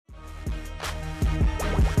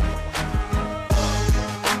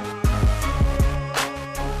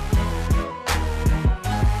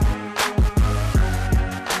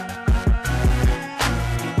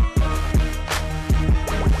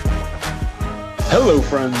Hello,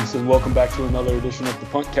 friends, and welcome back to another edition of the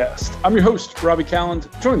Puntcast. I'm your host, Robby Calland,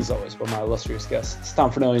 joined as always by my illustrious guests,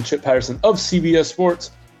 Tom Fornelli and Chip Patterson of CBS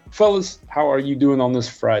Sports. Fellas, how are you doing on this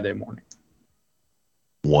Friday morning?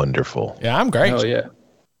 Wonderful. Yeah, I'm great. Hell yeah.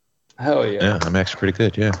 Hell yeah. Yeah, I'm actually pretty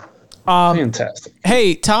good, yeah. Fantastic.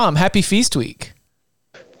 Hey, Tom, happy Feast Week.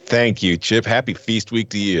 Thank you, Chip. Happy Feast Week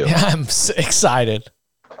to you. Yeah, I'm excited.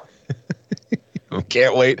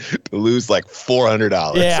 Can't wait to lose like $400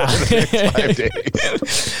 over the next 5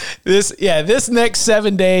 days. This next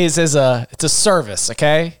 7 days it's a service,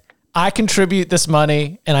 okay? I contribute this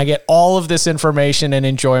money and I get all of this information and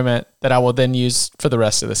enjoyment that I will then use for the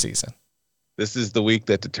rest of the season. This is the week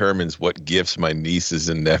that determines what gifts my nieces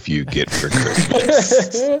and nephew get for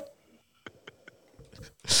Christmas.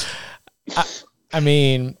 I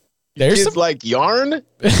mean, there's kids like yarn?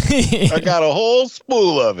 I got a whole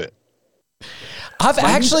spool of it. I've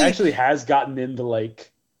My niece actually actually has gotten into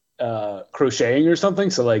like crocheting or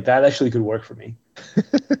something, so like that actually could work for me.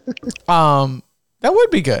 that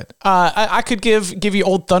would be good. I could give you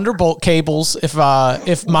old Thunderbolt cables if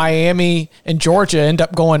Miami and Georgia end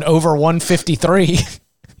up going over 153.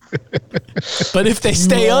 But if they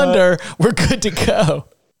stay under, we're good to go.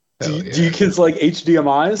 Do you kids like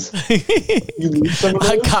HDMIs? You need some of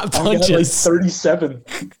those? I got punches. Like 37.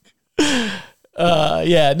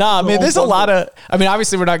 Man, there's a lot of,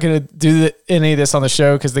 obviously we're not going to do any of this on the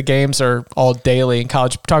show because the games are all daily and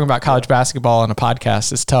talking about college basketball on a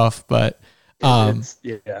podcast is tough, but I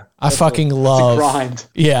fucking love, grind.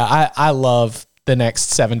 Yeah. I love the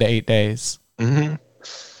next 7 to 8 days. Mm-hmm.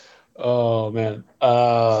 Oh man.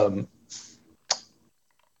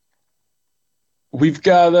 We've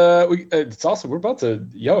got, it's awesome. We're about to,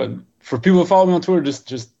 and for people that follow me on Twitter,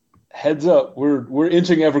 just heads up, we're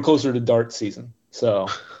inching ever closer to dart season. So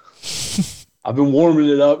I've been warming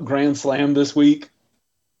it up. Grand Slam this week.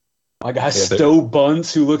 My guy Stowe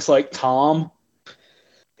Bunce, who looks like Tom.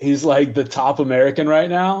 He's like the top American right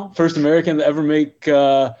now. First American to ever make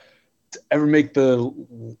the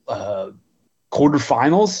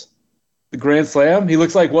quarterfinals, the Grand Slam. He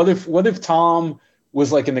looks like what if Tom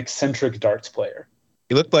was like an eccentric darts player?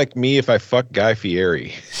 He looked like me if I fucked Guy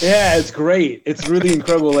Fieri. Yeah, it's great. It's really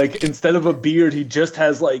incredible. Like instead of a beard, he just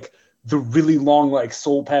has like the really long like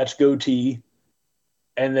soul patch goatee,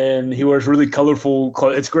 and then he wears really colorful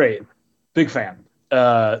clothes. It's great. Big fan.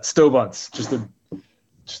 Stowe Bunce, just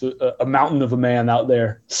a mountain of a man out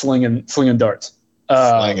there slinging darts,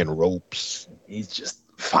 slinging ropes. He's just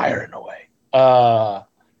firing away.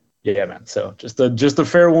 Yeah, man. So just a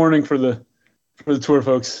fair warning for the tour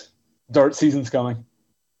folks. Dart season's coming.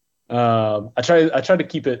 I try to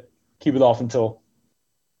keep it off until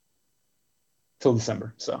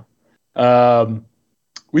December. So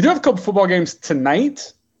we do have a couple football games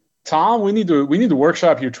tonight. Tom, we need to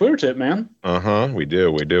workshop your Twitter tip, man. We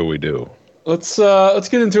do. Let's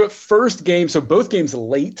get into it. First game. So both games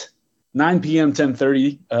late, 9 p.m.,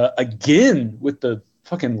 10:30. Again with the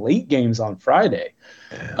fucking late games on Friday.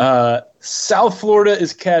 Yeah. South Florida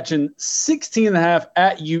is catching 16.5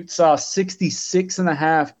 at Utah.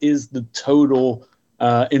 66.5 is the total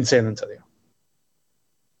in San Antonio.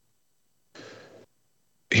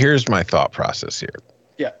 Here's my thought process here.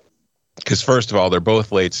 Yeah. Because first of all, they're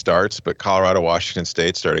both late starts, but Colorado, Washington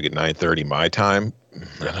State starting at 9:30 my time.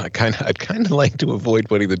 I'd kind of like to avoid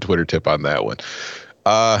putting the Twitter tip on that one.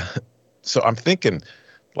 So I'm thinking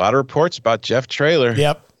a lot of reports about Jeff Traylor.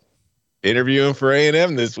 Yep. Interviewing for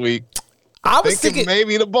A&M this week. I was thinking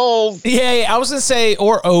maybe the Bulls. Yeah, I was going to say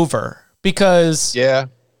or over because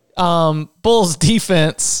Bulls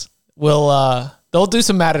defense will they'll do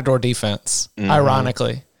some Matador defense,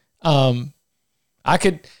 ironically. I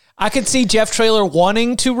could see Jeff Traylor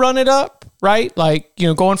wanting to run it up, right? Like,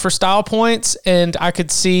 going for style points, and I could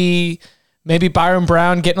see maybe Byron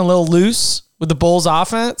Brown getting a little loose with the Bulls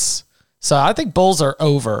offense. So I think Bulls are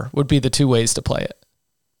over would be the two ways to play it.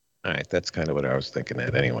 All right, that's kind of what I was thinking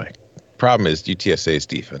at anyway. Problem is UTSA's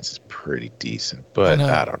defense is pretty decent, but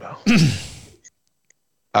I don't know.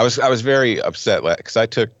 I was very upset because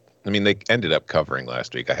they ended up covering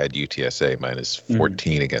last week. I had UTSA minus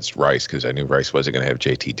 14 against Rice because I knew Rice wasn't going to have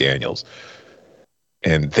JT Daniels.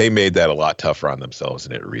 And they made that a lot tougher on themselves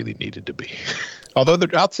than it really needed to be. Although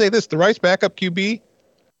I'll say this, the Rice backup QB,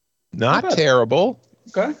 not terrible.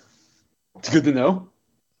 Okay. It's good to know.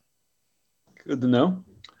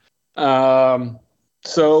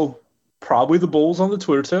 So probably the Bulls on the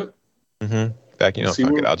Twitter tip. Mm-hmm. Fuck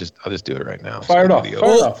it. I'll just do it right now. Fire it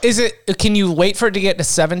off. Is it? Can you wait for it to get to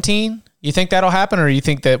 17? You think that'll happen, or you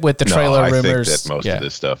think that with the trailer rumors? I think that most of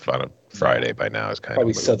this stuff on a Friday by now is kind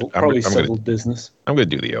of settled business. I'm going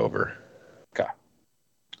to do the over. Okay.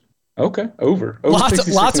 Okay, over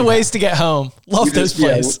lots of ways to get home. Love those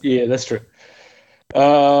plays. Yeah, that's true.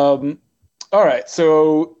 All right,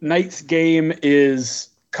 so night's game is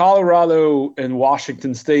Colorado and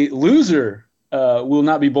Washington State. Loser will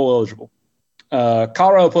not be bowl eligible.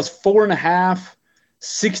 Colorado plus 4.5,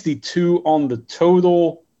 62 on the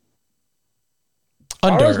total.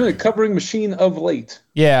 Colorado's been a covering machine of late.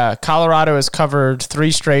 Yeah, Colorado has covered 3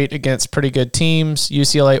 straight against pretty good teams,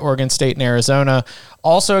 UCLA, Oregon State, and Arizona.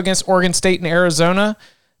 Also against Oregon State and Arizona,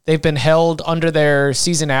 they've been held under their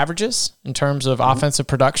season averages in terms of offensive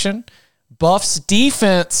production. Buffs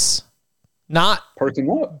defense, not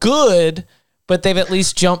good, but they've at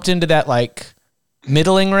least jumped into that like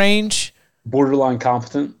middling range. Borderline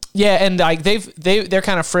competent. Yeah, and like they're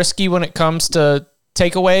kind of frisky when it comes to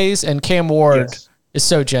takeaways, and Cam Ward is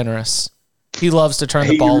so generous. He loves to turn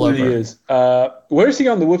the ball over. He is. Where is he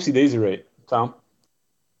on the whoopsie daisy rate, Tom?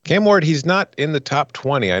 Cam Ward, he's not in the top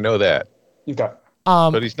 20. I know that. Okay.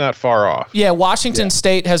 But he's not far off. Yeah, Washington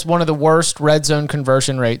State has one of the worst red zone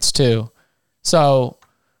conversion rates too. So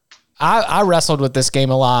I wrestled with this game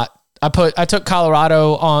a lot. I took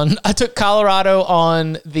Colorado on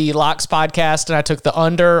the Locks podcast, and I took the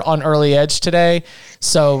under on early edge today.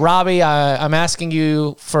 So Robby, I'm asking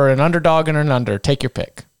you for an underdog and an under. Take your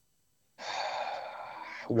pick.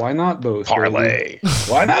 Why not both? Parlay.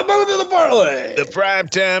 Why not both of the parlay? The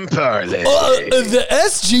primetime parlay. The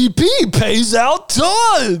SGP pays out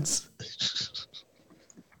tons.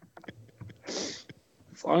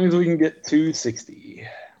 As long as we can get 260.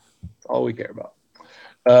 That's all we care about.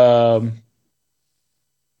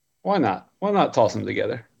 Why not? Why not toss them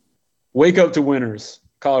together? Wake up to winners.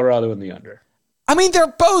 Colorado and the under. I mean, they're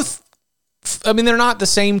not the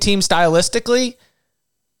same team stylistically,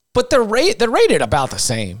 but they're rated about the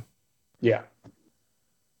same. Yeah.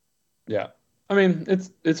 Yeah. I mean,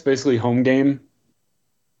 it's basically home game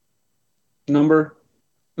number.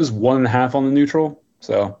 There's 1.5 on the neutral,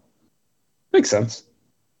 so makes sense.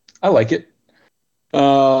 I like it.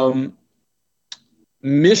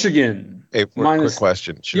 Michigan. Hey, quick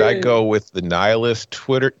question. Should I go with the nihilist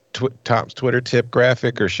Tom's Twitter tip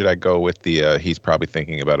graphic, or should I go with the he's probably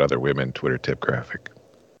thinking about other women Twitter tip graphic?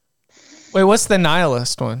 Wait, what's the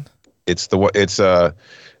nihilist one? It's the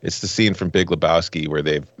scene from Big Lebowski where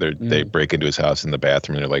they break into his house in the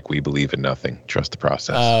bathroom and they're like, "We believe in nothing. Trust the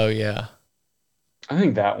process." Oh yeah. I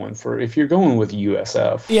think that one if you're going with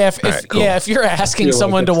USF. Yeah, if you're asking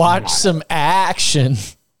someone to watch some action.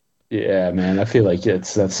 Yeah, man, I feel like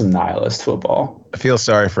that's some nihilist football. I feel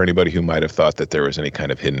sorry for anybody who might have thought that there was any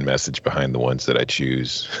kind of hidden message behind the ones that I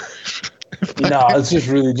choose. No, it's just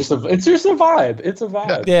really it's just a vibe. It's a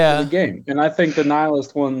vibe for the game. And I think the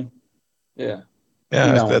nihilist one, yeah,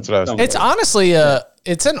 that's what I was thinking. It's honestly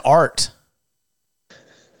it's an art.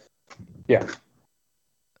 Yeah.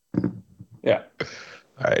 Yeah.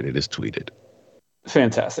 All right, it is tweeted.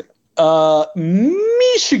 Fantastic.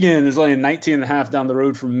 Michigan is laying 19.5 down the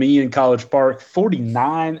road from me in College Park,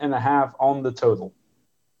 49.5 on the total.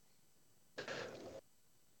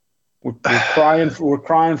 We're crying for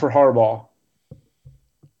Harbaugh.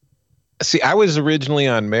 See, I was originally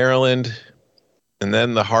on Maryland, and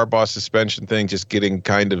then the Harbaugh suspension thing just getting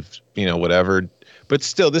kind of, whatever. But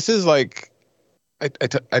still, this is like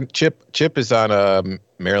Chip is on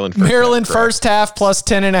Maryland first half plus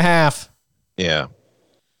 10.5. Yeah.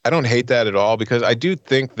 I don't hate that at all, because I do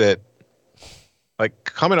think that, like,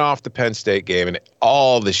 coming off the Penn State game and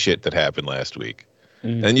all the shit that happened last week,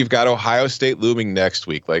 and you've got Ohio State looming next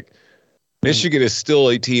week. Like, Michigan is still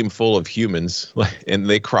a team full of humans, and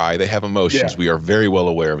they cry. They have emotions. Yeah. We are very well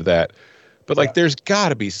aware of that. But, there's got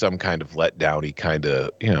to be some kind of letdowny kind of,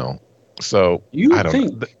 So, I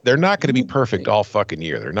don't know. They're not going to be perfect all fucking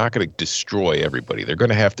year. They're not going to destroy everybody. They're going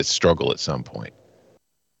to have to struggle at some point.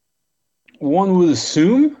 One would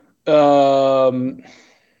assume. Also,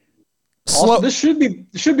 this should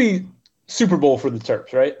be Super Bowl for the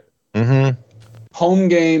Terps, right? Mm-hmm. Home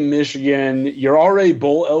game, Michigan. You're already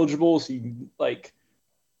bowl eligible, so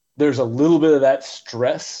there's a little bit of that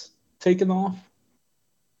stress taken off.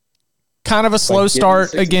 Kind of a slow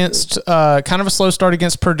start against Purdue.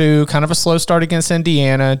 Kind of a slow start against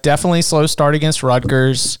Indiana. Definitely slow start against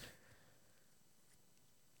Rutgers.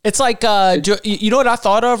 It's like, you know what I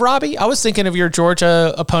thought of, Robby? I was thinking of your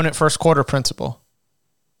Georgia opponent first quarter principle.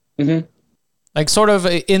 Mm-hmm. Like sort of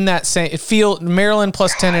in that same field, Maryland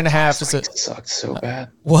plus 10.5. It sucked so bad.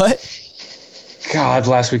 What? God,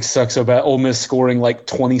 last week sucked so bad. Ole Miss scoring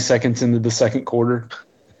 20 seconds into the second quarter.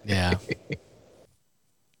 Yeah.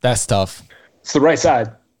 That's tough. It's the right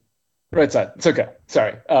side. Right side. It's okay.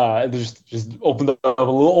 Sorry. Just opened up a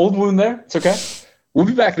little old wound there. It's okay. We'll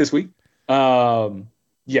be back this week.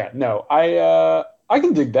 Yeah, no, I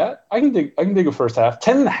can dig that. I can dig a first half.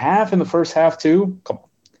 10.5 in the first half too. Come on.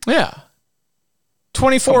 Yeah.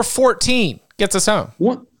 24-14 gets us home.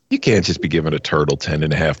 What? You can't just be giving a turtle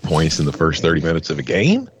 10.5 points in the first 30 minutes of a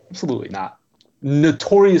game. Absolutely not.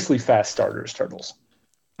 Notoriously fast starters, turtles.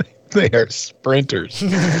 They are sprinters.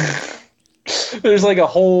 There's like a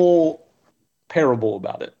whole parable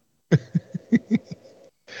about it.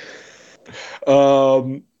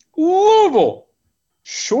 Louisville.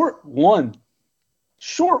 Short one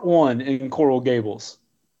in Coral Gables.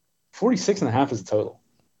 46.5 is the total.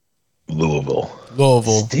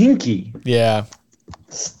 Louisville. Stinky. Yeah.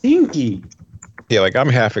 Stinky. Yeah, like I'm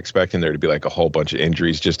half expecting there to be like a whole bunch of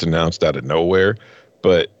injuries just announced out of nowhere,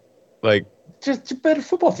 but like just a better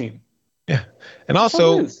football team. Yeah, and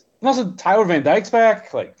also Tyler Van Dyke's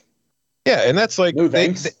back. Like, yeah, and that's like no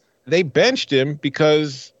they benched him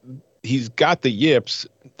because he's got the yips.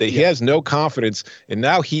 He has no confidence, and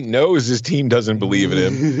now he knows his team doesn't believe in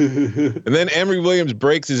him. And then Emory Williams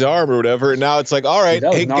breaks his arm or whatever, and now it's like, all right,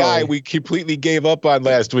 hey, guy, we completely gave up on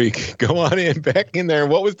last week. Go on in, back in there.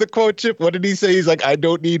 And what was the quote, Chip? What did he say? He's like, I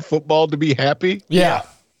don't need football to be happy. Yeah.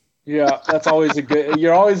 Yeah, that's always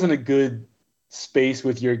you're always in a good space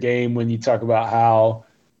with your game when you talk about how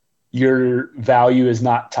your value is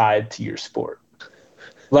not tied to your sport.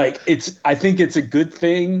 Like, I think it's a good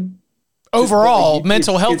thing. Overall,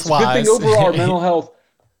 mental health wise. It's a good thing overall, mental health.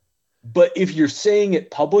 But if you're saying it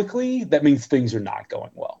publicly, that means things are not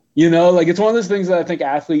going well. You know, like it's one of those things that I think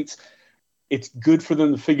athletes, it's good for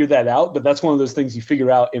them to figure that out. But that's one of those things you figure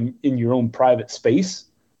out in your own private space.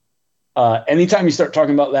 Anytime you start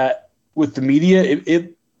talking about that with the media,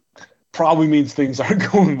 it probably means things aren't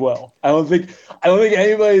going well. I don't think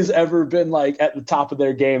anybody's ever been like at the top of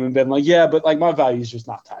their game and been like, yeah, but like my value is just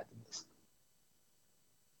not tied to this.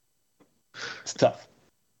 It's tough.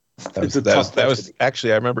 That was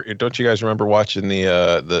actually, I remember. Don't you guys remember watching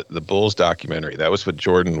the Bulls documentary? That was what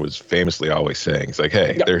Jordan was famously always saying. It's like,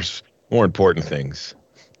 hey, there's more important things.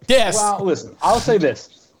 Yes. Well, listen, I'll say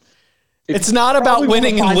this. It's not about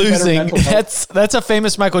winning and losing. That's a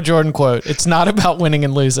famous Michael Jordan quote. It's not about winning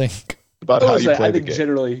and losing. About how you play I think the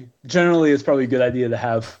game. Generally, it's probably a good idea to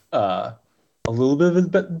have a little bit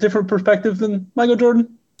of a different perspective than Michael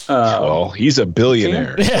Jordan. Well, he's a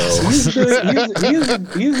billionaire. Yes. So.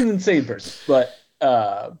 He's an insane person, but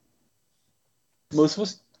most of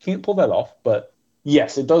us can't pull that off. But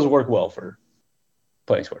yes, it does work well for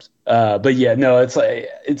playing sports. But yeah, no,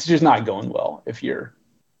 it's just not going well if you're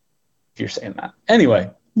saying that. Anyway,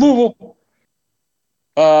 Louisville.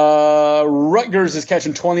 Rutgers is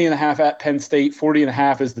catching 20.5 at Penn State.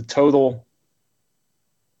 40.5 is the total.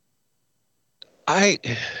 I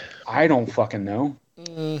don't fucking know.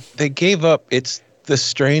 They gave up. It's the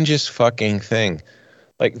strangest fucking thing.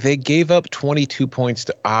 Like, they gave up 22 points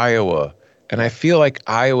to Iowa, and I feel like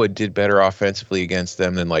Iowa did better offensively against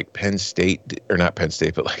them than like Penn State, or not Penn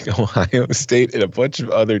State, but like Ohio State and a bunch of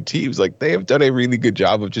other teams. Like, they have done a really good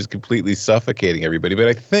job of just completely suffocating everybody. But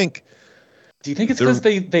I think. Do you think it's because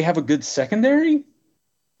they have a good secondary?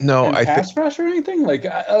 No, I pass rush or anything. Like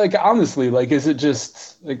honestly, like is it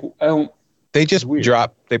just like I don't. They just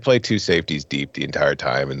drop. They play two safeties deep the entire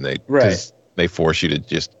time, and they force you to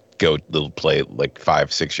just go little play like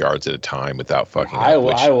 5-6 yards at a time without fucking.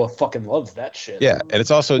 Iowa fucking loves that shit. Yeah, and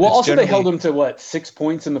it's also they held them to 6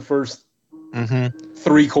 points in the first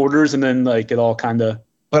 3 quarters, and then like it all kind of.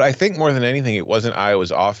 But I think more than anything, it wasn't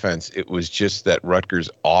Iowa's offense. It was just that Rutgers'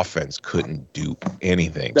 offense couldn't do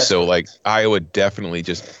anything. Like Iowa definitely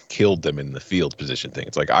just killed them in the field position thing.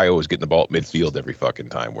 It's like Iowa was getting the ball at midfield every fucking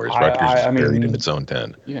time, whereas Rutgers was buried in its own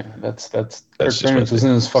 10. Yeah, that's Kirk Ferentz was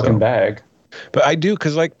in his fucking bag. But I do,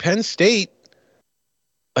 because like Penn State,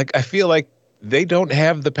 like I feel like they don't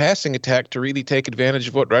have the passing attack to really take advantage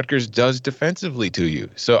of what Rutgers does defensively to you.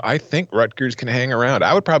 So I think Rutgers can hang around.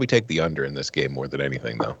 I would probably take the under in this game more than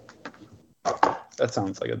anything, though. That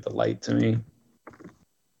sounds like a delight to me.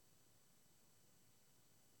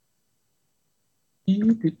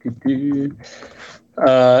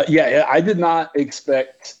 I did not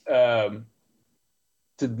expect,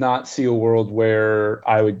 did not see a world where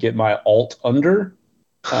I would get my alt under.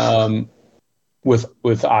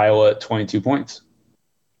 With Iowa at 22 points.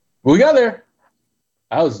 We got there.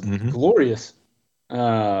 That was glorious.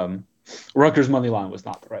 Rutgers' money line was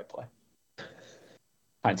not the right play.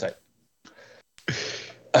 Hindsight.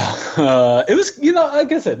 It was,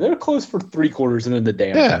 like I said, they were close for 3 quarters and then the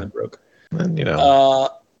dam kind of broke. And,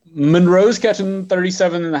 Monroe's catching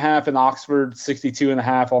 37.5 in Oxford,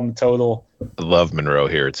 62.5 on the total. I love Monroe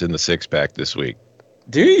here. It's in the 6-pack this week.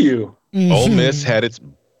 Do you? Ole Miss had its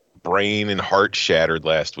brain and heart shattered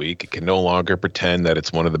last week. It can no longer pretend that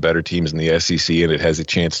it's one of the better teams in the SEC and it has a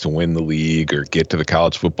chance to win the league or get to the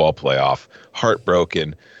college football playoff.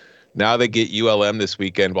 Heartbroken. Now they get ULM this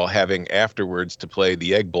weekend while having afterwards to play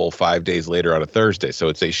the Egg Bowl 5 days later on a Thursday. So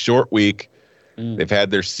it's a short week. They've had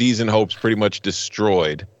their season hopes pretty much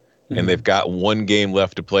destroyed, and they've got one game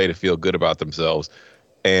left to play to feel good about themselves.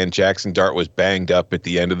 And Jackson Dart was banged up at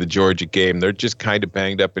the end of the Georgia game. They're just kind of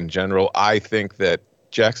banged up in general. I think that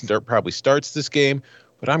Jackson Dart probably starts this game,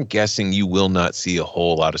 but I'm guessing you will not see a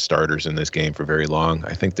whole lot of starters in this game for very long.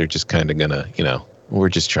 I think they're just kind of going to, we're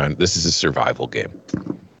just trying. This is a survival game.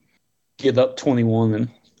 Get up 21 and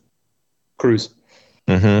cruise.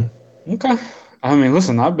 Mm-hmm. Okay. I mean,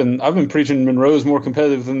 listen, I've been preaching Monroe's more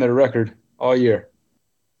competitive than their record all year.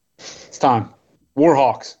 It's time.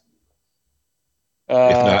 Warhawks. If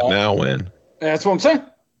not now, when? That's what I'm saying.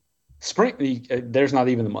 There's not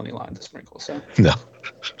even the money line to sprinkle. So no,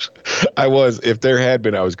 if there had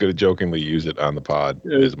been, I was going to jokingly use it on the pod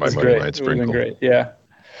as my money line sprinkle. Great, yeah.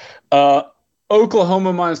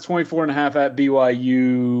 Oklahoma minus 24.5 at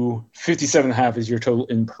BYU. 57.5 is your total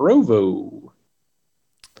in Provo.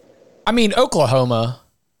 I mean, Oklahoma.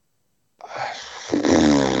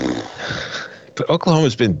 But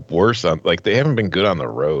Oklahoma's been worse they haven't been good on the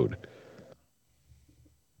road.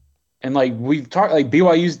 And we've talked,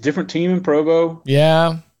 BYU's different team in Provo.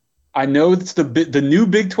 Yeah. I know it's the new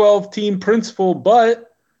Big 12 team principle,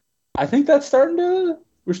 but I think that's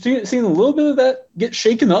we're seeing a little bit of that get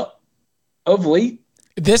shaken up of late.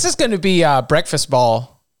 This is going to be breakfast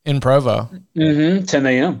ball in Provo. 10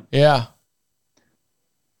 a.m. Yeah.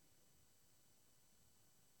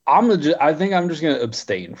 I think I'm just going to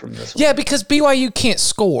abstain from this one. Yeah, because BYU can't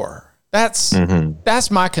score. That's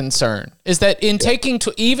my concern. Is that in taking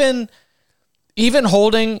to even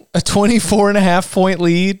holding a 24.5 point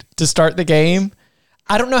lead to start the game,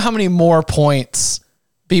 I don't know how many more points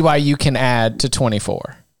BYU can add to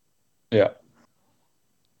 24. Yeah.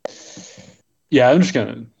 Yeah, I'm just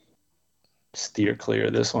going to steer clear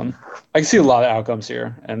of this one. I can see a lot of outcomes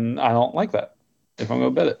here, and I don't like that if I'm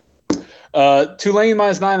going to bet it. Tulane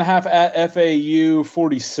minus 9.5 at FAU,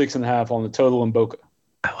 46.5 on the total in Boca.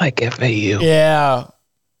 I like FAU. Yeah.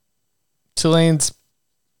 Tulane's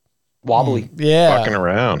wobbly. Yeah. Fucking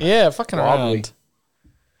around. Yeah, fucking wobbly. around.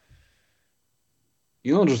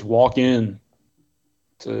 You don't just walk in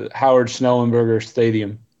to Howard Schnellenberger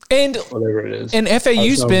Stadium. And whatever it is. And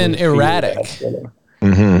FAU's been erratic.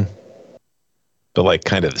 Mm-hmm. But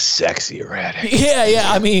kind of the sexy erratic. Yeah.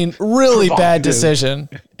 I mean, really bad decision.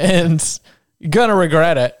 And you're going to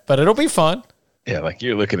regret it, but it'll be fun. Yeah,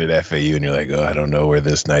 you're looking at FAU and you're like, oh, I don't know where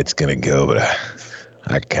this night's going to go, but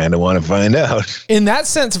I kind of want to find out. In that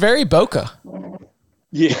sense, very Boca.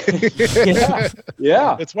 Yeah.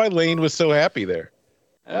 Yeah. That's why Lane was so happy there.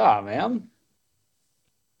 Yeah, man.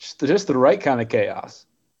 Just the right kind of chaos.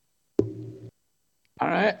 All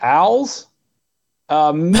right, Owls.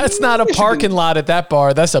 That's not a parking lot at that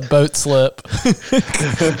bar. That's a boat slip.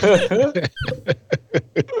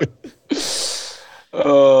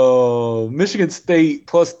 Oh, Michigan State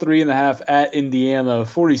plus 3.5 at Indiana,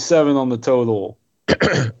 47 on the total.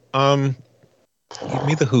 Give me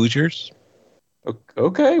the Hoosiers.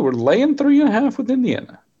 Okay, we're laying 3.5 with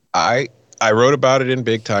Indiana. I wrote about it in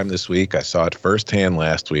Big Time this week. I saw it firsthand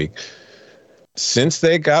last week. Since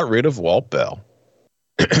they got rid of Walt Bell,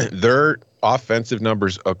 their offensive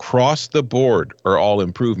numbers across the board are all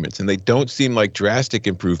improvements, and they don't seem like drastic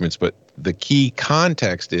improvements, but the key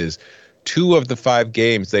context is 2 of the 5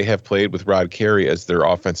 games they have played with Rod Carey as their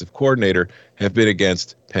offensive coordinator have been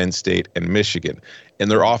against Penn State and Michigan, and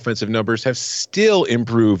their offensive numbers have still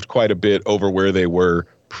improved quite a bit over where they were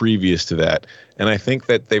previous to that. And I think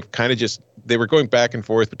that they've kind of they were going back and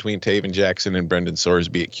forth between Taven Jackson and Brendan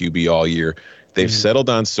Sorsby at QB all year. They've settled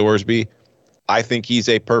on Sorsby. I think he's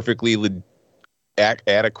a perfectly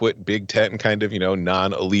adequate Big Ten kind of,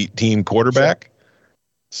 non-elite team quarterback. Sure.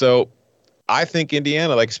 So I think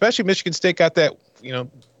Indiana, especially Michigan State got that,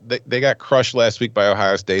 they got crushed last week by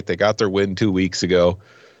Ohio State. They got their win 2 weeks ago.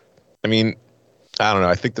 I mean, I don't know.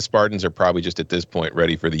 I think the Spartans are probably just at this point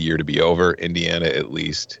ready for the year to be over. Indiana, at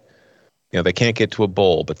least, they can't get to a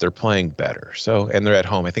bowl, but they're playing better. So, and they're at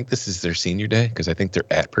home. I think this is their senior day because I think they're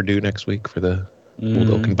at Purdue next week for the Old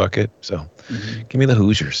Oaken Bucket. So give me the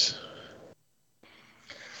Hoosiers.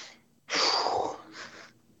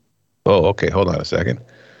 Oh, okay. Hold on a second.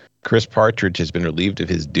 Chris Partridge has been relieved of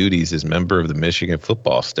his duties as member of the Michigan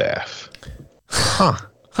football staff. Huh.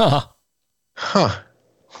 Huh. Huh.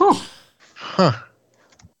 Huh. Huh.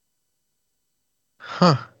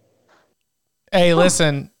 Huh. Hey,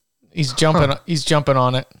 listen, he's jumping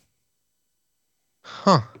on it.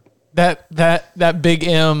 Huh. that big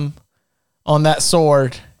M on that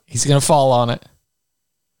sword, he's going to fall on it.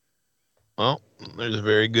 Well, there's a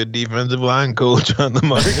very good defensive line coach on the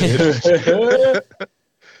market.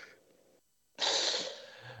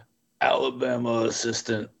 Alabama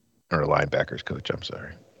assistant. Or a linebackers coach, I'm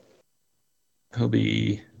sorry. He'll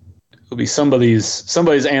be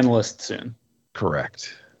somebody's analyst soon.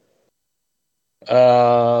 Correct.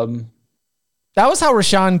 That was how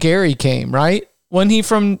Rashawn Gary came, right? Wasn't he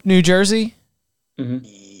from New Jersey? Mm-hmm.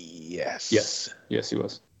 Yes, he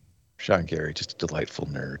was. Rashawn Gary, just a delightful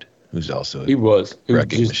nerd who's also he was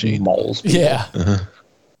wrecking machine. Mauls yeah.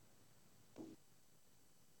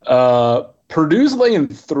 Purdue's laying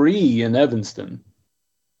 3 in Evanston.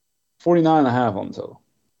 49.5 on the total.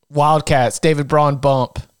 Wildcats, David Braun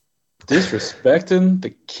bump. Disrespecting the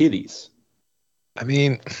kiddies. I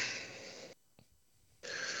mean,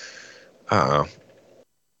 I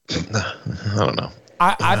don't know.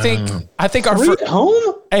 I think our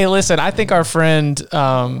home. Hey, listen, I think our friend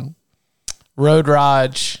Road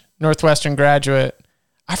Raj, Northwestern graduate,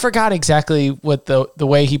 I forgot exactly what the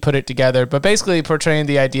way he put it together, but basically portraying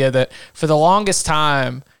the idea that for the longest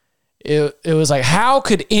time, it was like, how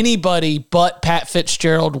could anybody but Pat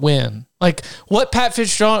Fitzgerald win? Like, what Pat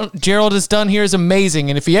Fitzgerald has done here is amazing,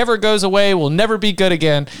 and if he ever goes away, we'll never be good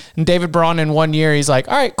again. And David Braun in 1 year, he's like,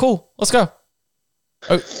 all right, cool, let's go.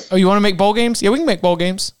 Oh, you want to make bowl games? Yeah, we can make bowl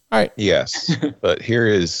games. All right. Yes, but here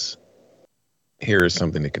is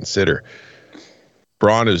something to consider.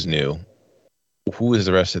 Braun is new. Who is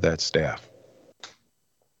the rest of that staff?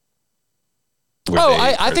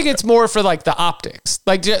 I think it's more for like the optics.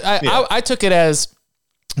 Like I took it as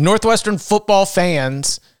Northwestern football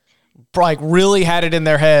fans like really had it in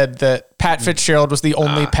their head that Pat Fitzgerald was the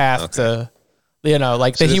only path to,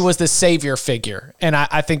 that he was the savior figure. And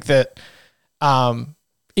I think that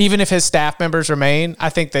even if his staff members remain, I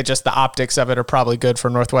think that just the optics of it are probably good for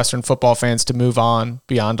Northwestern football fans to move on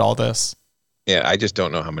beyond all this. Yeah, I just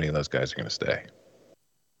don't know how many of those guys are going to stay.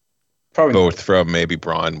 Probably both from maybe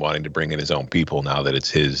Braun wanting to bring in his own people now that it's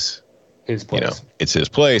his place. It's his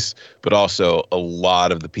place, but also a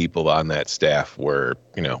lot of the people on that staff were,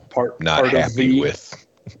 not happy with.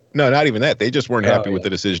 No, not even that. They just weren't happy with the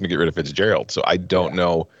decision to get rid of Fitzgerald. So I don't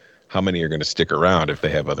know how many are going to stick around if they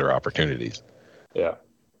have other opportunities. Yeah.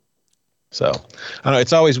 So I don't know.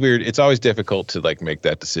 It's always weird. It's always difficult to like make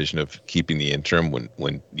that decision of keeping the interim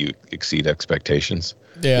when you exceed expectations.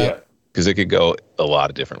 Yeah. Because it could go a lot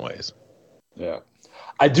of different ways. Yeah.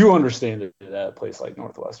 I do understand it at a place like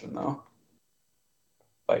Northwestern, though.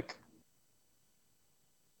 Like,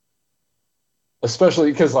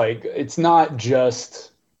 especially because, like, it's not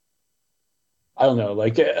just, I don't know,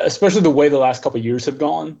 like, especially the way the last couple of years have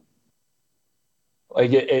gone.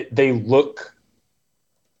 Like, they look,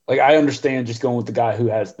 like, I understand just going with the guy who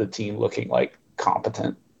has the team looking, like,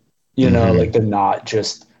 competent. Like, they're not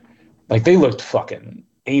just, like, they looked fucking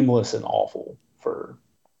aimless and awful for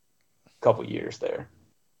a couple years there.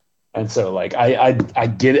 And so, like, I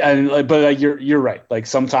get it, but you're right. Like,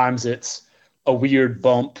 sometimes it's a weird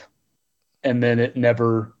bump, and then it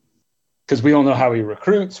never, because we don't know how he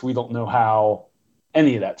recruits, we don't know how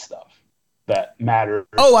any of that stuff that matters.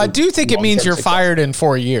 Oh, I do think it means you're fired in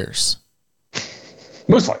 4 years.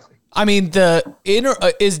 Most likely. I mean,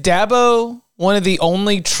 is Dabo one of the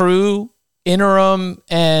only true interim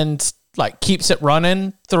and like keeps it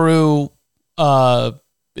running through, let's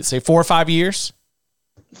say 4 or 5 years?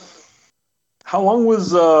 How long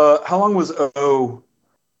was O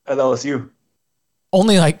at LSU?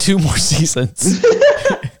 Only like 2 more seasons.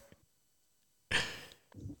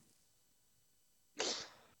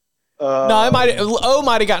 No, O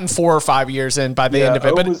might have gotten 4 or 5 years in by the end of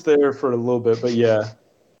it. But O was there for a little bit, but yeah,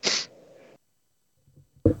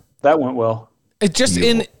 that went well. It just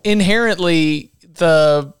inherently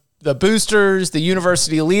the boosters, the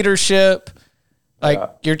university leadership. Like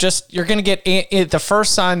you're going to get the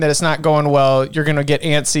first sign that it's not going well. You're going to get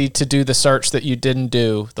antsy to do the search that you didn't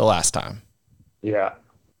do the last time. Yeah.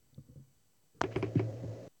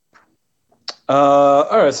 All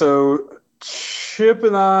right. So Chip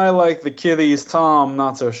and I like the kiddies. Tom,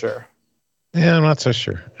 not so sure. Yeah, I'm not so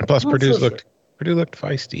sure. And plus, Purdue looked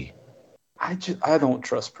feisty. I don't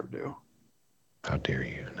trust Purdue. How dare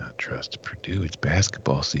you not trust Purdue? It's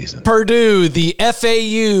basketball season. Purdue, the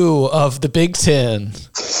FAU of the Big Ten.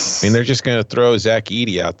 I mean, they're just going to throw Zach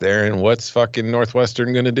Edey out there, and what's fucking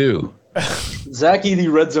Northwestern going to do? Zach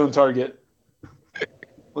Edey, red zone target.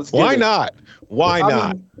 Why not? Why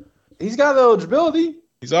not? He's got the eligibility.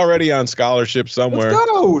 He's already on scholarship somewhere. Let's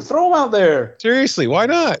go. Throw him out there. Seriously, why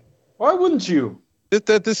not? Why wouldn't you?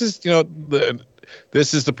 This is,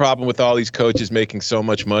 this is the problem with all these coaches making so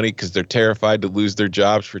much money because they're terrified to lose their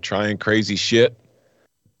jobs for trying crazy shit.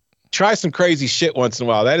 Try some crazy shit once in a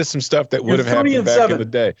while. That is some stuff that would have happened back in the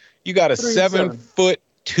day. You got a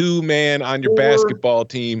 7'2" man on your basketball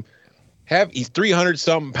team. He's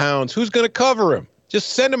 300-something pounds. Who's going to cover him?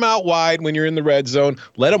 Just send him out wide when you're in the red zone.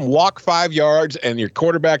 Let him walk 5 yards, and your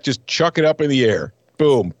quarterback just chuck it up in the air.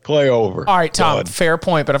 Boom, play over. All right, Tom, fair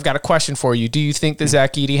point, but I've got a question for you. Do you think that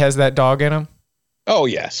Zach Edey has that dog in him? Oh,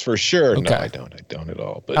 yes, for sure. Okay. No, I don't. I don't at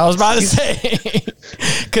all. But I was about to say,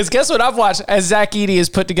 because guess what I've watched as Zach Edey has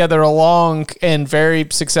put together a long and very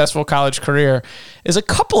successful college career is a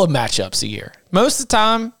couple of matchups a year. Most of the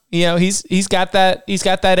time, he's got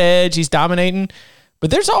that edge. He's dominating,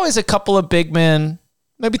 but there's always a couple of big men,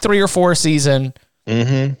 maybe 3 or 4 a season,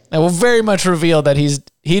 that will very much reveal that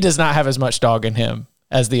he does not have as much dog in him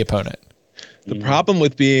as the opponent. The problem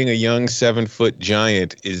with being a young 7-foot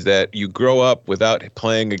giant is that you grow up without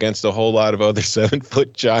playing against a whole lot of other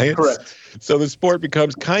 7-foot giants. Correct. So the sport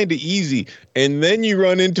becomes kind of easy. And then you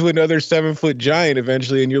run into another 7-foot giant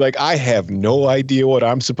eventually, and you're like, I have no idea what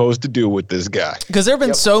I'm supposed to do with this guy. Because there have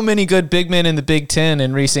been so many good big men in the Big Ten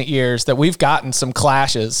in recent years that we've gotten some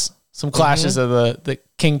clashes of the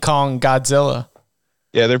King Kong Godzilla.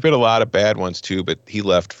 Yeah, there have been a lot of bad ones too, but he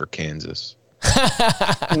left for Kansas. The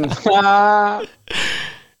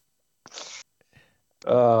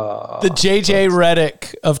JJ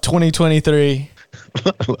Redick of 2023.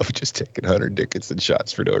 I love just taking Hunter Dickinson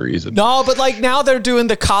shots for no reason. No, but now they're doing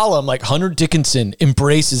the column Hunter Dickinson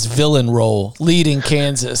embraces villain role leading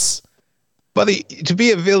Kansas. But to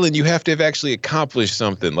be a villain, you have to have actually accomplished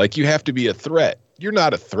something. You have to be a threat. You're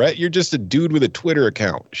not a threat. You're just a dude with a Twitter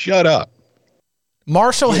account. Shut up.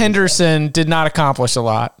 Marshall Henderson did not accomplish a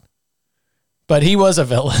lot. But he was a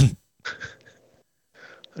villain.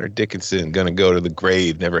 Hunter Dickinson going to go to the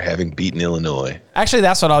grave never having beaten Illinois. Actually,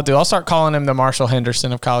 that's what I'll do. I'll start calling him the Marshall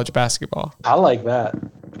Henderson of college basketball. I like that.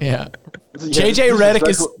 Yeah. JJ Redick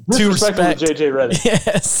is to respect. JJ Redick.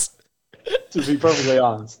 Yes. To be perfectly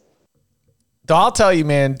honest. So I'll tell you,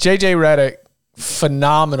 man, JJ Redick,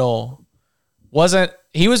 phenomenal.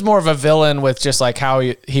 He was more of a villain with just how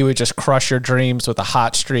he would just crush your dreams with a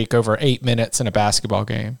hot streak over 8 minutes in a basketball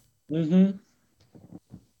game. Mm-hmm.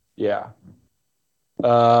 Yeah.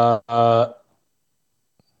 JJ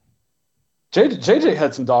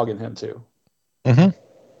had some dog in him too. Mm-hmm.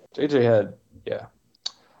 JJ had, yeah.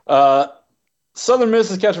 Southern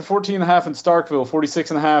Miss is catching 14.5 in Starkville.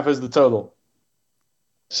 46.5 is the total.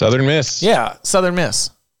 Southern Miss. Yeah, Southern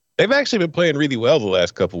Miss. They've actually been playing really well the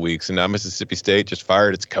last couple of weeks, and now Mississippi State just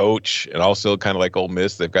fired its coach, and also kind of like Ole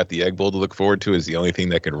Miss, they've got the Egg Bowl to look forward to as the only thing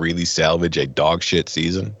that could really salvage a dog shit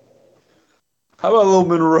season. How about a little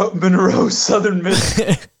Monroe Southern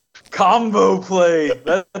Miss combo play?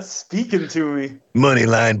 That's speaking to me.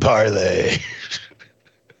 Moneyline parlay.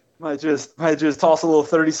 Might just toss a little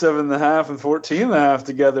 37.5 and 14.5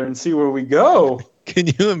 together and see where we go. Can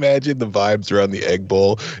you imagine the vibes around the Egg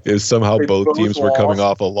Bowl if somehow both teams were coming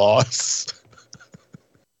off a loss?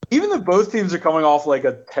 Even if both teams are coming off a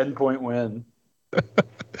 10-point win.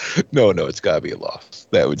 No, it's got to be a loss.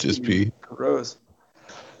 That would just be gross.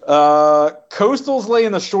 Coastal's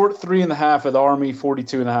laying the short 3.5 at Army,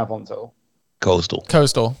 42.5 on total.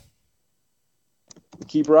 Coastal.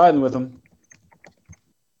 Keep riding with them.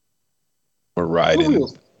 We're riding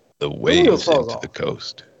the waves into the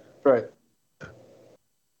coast. Right.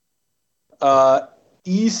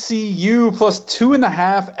 ECU plus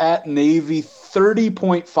 2.5 at Navy,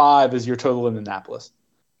 30.5 is your total in Annapolis.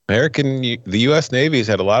 The U.S. Navy has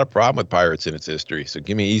had a lot of problem with pirates in its history, so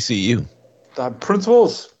give me ECU.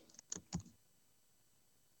 Principles.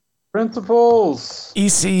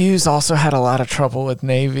 ECU's also had a lot of trouble with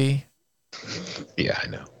Navy. Yeah, I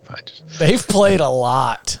know. They've played a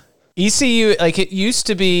lot. ECU, it used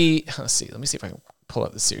to be. Let me see if I can pull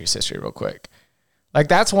up the series history real quick.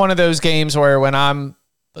 That's one of those games where when I'm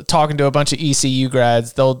talking to a bunch of ECU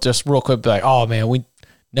grads, they'll just real quick be like, "Oh man, we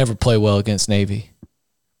never play well against Navy."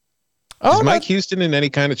 Is Mike Houston in any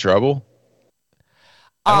kind of trouble?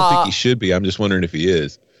 I don't think he should be. I'm just wondering if he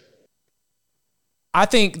is. I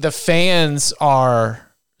think the fans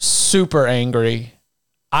are super angry.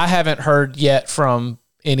 I haven't heard yet from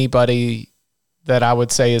anybody that I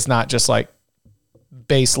would say is not just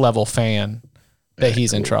base level fan that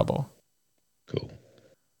he's in trouble. Cool.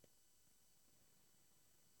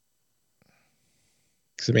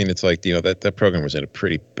 It's that program was in a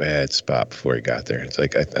pretty bad spot before he got there. It's I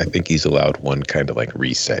think he's allowed one kind of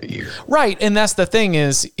reset year. Right. And that's the thing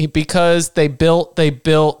is because they built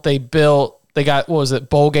They got, what was it,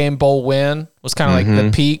 bowl win was kind of like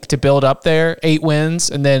the peak to build up there, 8 wins,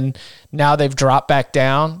 and then now they've dropped back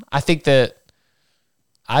down. I think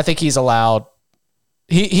he's allowed.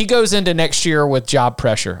 He goes into next year with job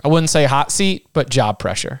pressure. I wouldn't say hot seat, but job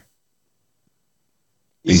pressure.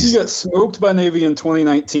 ECU got smoked by Navy in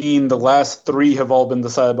 2019. The last 3 have all been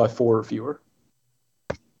decided by 4 or fewer.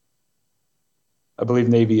 I believe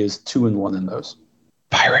Navy is 2-1 in those.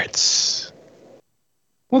 Pirates.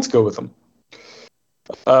 Let's go with them.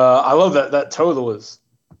 I love that total is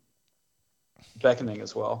beckoning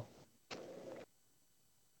as well.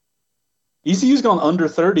 ECU's gone under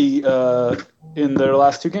 30 in their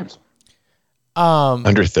last 2 games.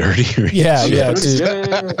 Under 30? Yeah.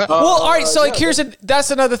 Well, all right, so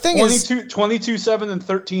that's another thing 22-7 and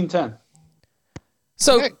 13-10.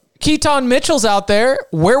 So Keaton Mitchell's out there.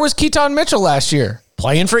 Where was Keaton Mitchell last year?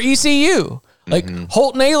 Playing for ECU. Like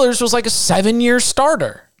Holton Ahlers was like a 7-year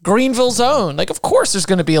starter. Greenville's own. Like, of course there's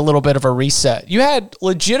going to be a little bit of a reset. You had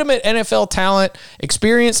legitimate NFL talent,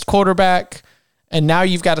 experienced quarterback, and now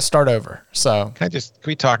you've got to start over. So can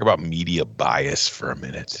we talk about media bias for a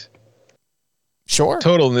minute? Sure.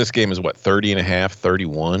 Total in this game is what, 30.5,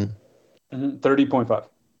 31? 30.5.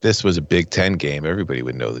 This was a Big Ten game. Everybody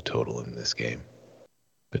would know the total in this game.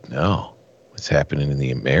 But no, what's happening in the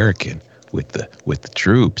American with the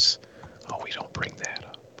troops? Oh, we don't bring that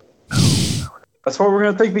up. That's why we're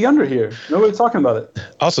going to take the under here. Nobody's talking about it.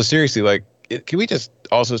 Also, seriously, can we just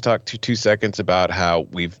also talk 2 seconds about how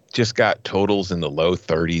we've just got totals in the low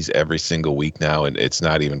 30s every single week now, and it's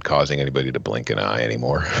not even causing anybody to blink an eye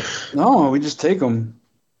anymore? No, we just take them.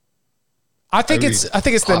 I think it's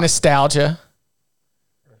the nostalgia.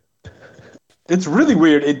 It's really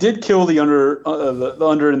weird. It did kill the under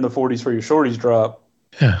in the 40s for your shorties drop.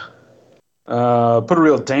 Yeah. Put a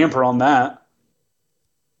real damper on that.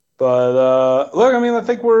 But look, I mean, I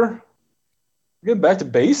think we're getting back to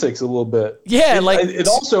basics a little bit. Yeah, it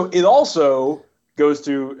also goes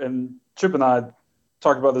to, and Chip and I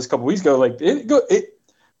talked about this a couple weeks ago. Like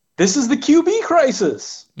this is the QB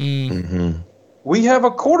crisis. Mm-hmm. We have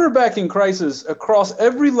a quarterbacking crisis across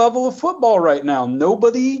every level of football right now.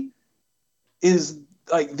 Nobody is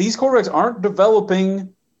like, these quarterbacks aren't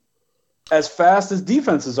developing as fast as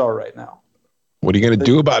defenses are right now. What are you going to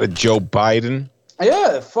do about it, Joe Biden?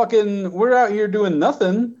 Yeah, we're out here doing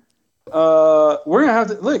nothing. We're going to have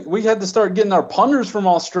to, look, we had to start getting our punters from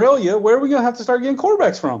Australia. Where are we going to have to start getting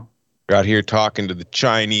quarterbacks from? You're out here talking to the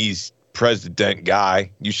Chinese president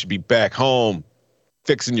guy. You should be back home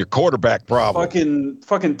fixing your quarterback problem.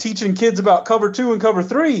 Fucking teaching kids about cover 2 and cover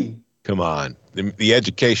 3. Come on. The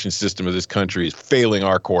education system of this country is failing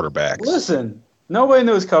our quarterbacks. Listen, nobody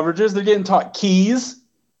knows coverages. They're getting taught keys.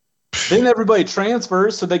 Then everybody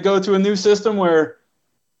transfers, so they go to a new system where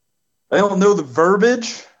they don't know the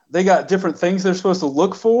verbiage. They got different things they're supposed to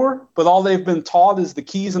look for, but all they've been taught is the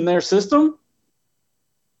keys in their system.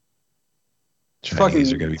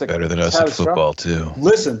 Chinese are going to be better than us at football, too.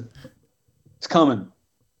 Listen, it's coming.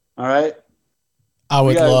 All right?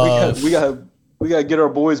 We got to get our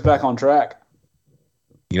boys back on track.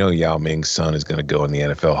 You know, Yao Ming's son is going to go in the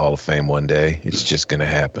NFL Hall of Fame one day. It's just going to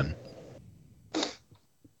happen.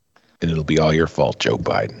 And it'll be all your fault, Joe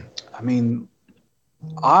Biden. I mean,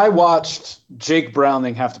 I watched Jake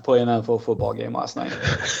Browning have to play an NFL football game last night.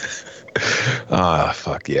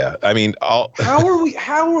 Fuck yeah. I mean,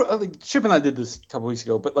 Chip and I did this a couple weeks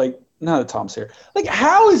ago, but like, now that Tom's here, like,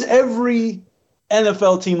 how is every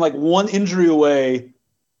NFL team like one injury away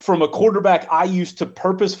from a quarterback I used to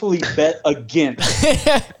purposefully bet against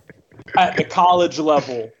at the college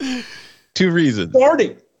level? 2 reasons.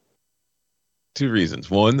 Starting. 2 reasons.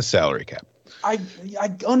 1, the salary cap. I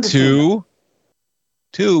understand.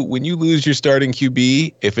 2, when you lose your starting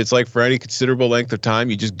QB, if it's like for any considerable length of time,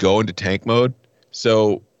 you just go into tank mode.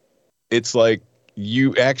 So it's like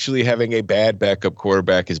you actually having a bad backup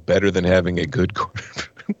quarterback is better than having a good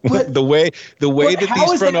quarterback. the way that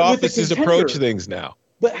these front offices approach things now.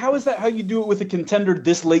 But how is that how you do it with a contender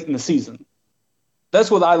this late in the season? That's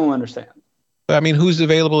what I don't understand. I mean, who's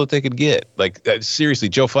available that they could get? Like, seriously,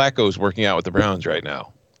 Joe Flacco is working out with the Browns right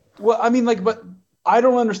now. Well, I mean, like, but I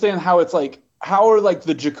don't understand how it's like, how are like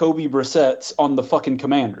the Jacoby Brissetts on the fucking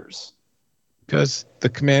Commanders? Because the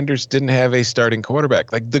Commanders didn't have a starting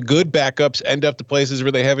quarterback. Like, the good backups end up the places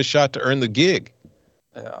where they have a shot to earn the gig.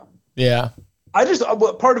 Yeah.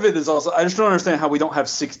 Part of it is also, I just don't understand how we don't have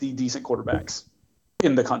 60 decent quarterbacks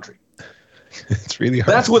in the country. It's really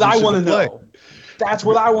hard. That's what I want to know. That's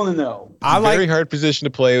what I want to know. It's a very hard position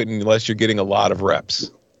to play unless you're getting a lot of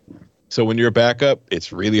reps. So when you're a backup,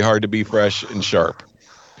 it's really hard to be fresh and sharp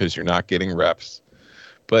because you're not getting reps.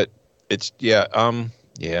 But it's,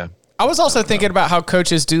 I was also thinking about how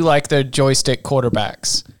coaches do like their joystick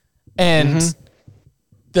quarterbacks. And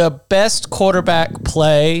the best quarterback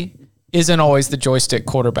play isn't always the joystick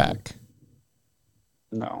quarterback.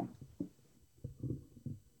 No.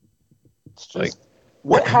 It's just,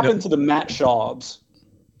 what happened to the Matt Schaubs?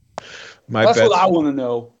 That's what I want to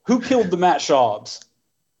know. Who killed the Matt Schaubs?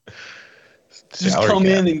 Just come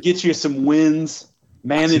in and get you some wins,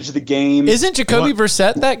 manage the game. Isn't Jacoby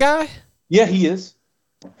Brissett that guy? Yeah, he is.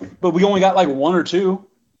 But we only got like one or two.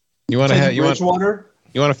 You want to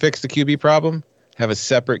fix the QB problem? Have a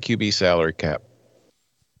separate QB salary cap.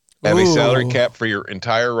 Have a salary cap for your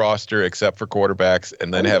entire roster except for quarterbacks,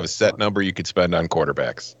 and then have a set number you could spend on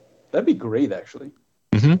quarterbacks. That'd be great, actually.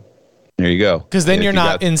 Mm-hmm. There you go. Because then you're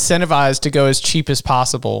not incentivized to go as cheap as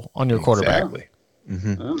possible on your quarterback. Exactly.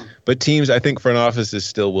 Mm-hmm. Oh. But teams, I think front offices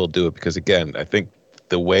still will do it because, again, I think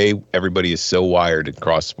the way everybody is so wired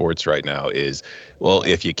across sports right now is, well,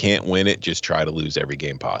 if you can't win it, just try to lose every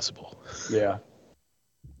game possible. Yeah.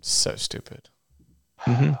 So stupid.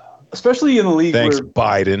 Mm-hmm. Especially in the league. Thanks,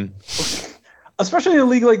 Biden. Especially in a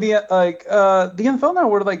league like the NFL now,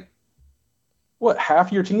 where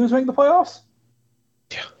half your teams make the playoffs?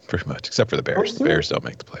 Yeah, pretty much, except for the Bears. The Bears don't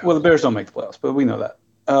make the playoffs. Well, the Bears don't make the playoffs, but we know that.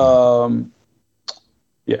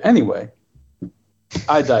 Yeah. Anyway,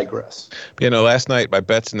 I digress. Last night my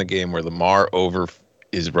bets in the game were Lamar over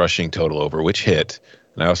is rushing total over, which hit,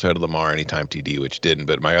 and I also had Lamar anytime TD, which didn't.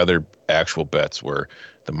 But my other actual bets were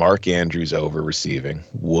the Mark Andrews over receiving.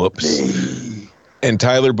 Whoops. And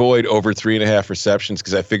Tyler Boyd over 3.5 receptions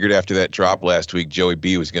because I figured after that drop last week, Joey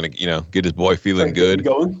B was going to, get his boy feeling good.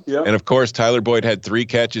 Yeah. And, of course, Tyler Boyd had 3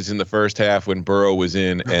 catches in the first half when Burrow was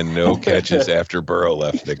in and no catches after Burrow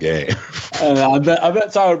left the game. I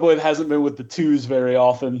bet Tyler Boyd hasn't been with the twos very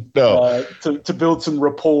often to build some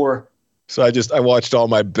rapport. So I watched all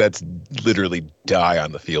my bets literally die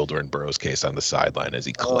on the field or in Burrow's case on the sideline as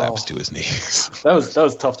he collapsed to his knees. That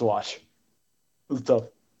was tough to watch. It was tough.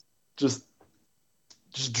 Just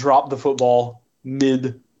drop the football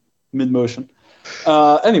mid motion.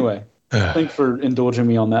 Anyway, thanks for indulging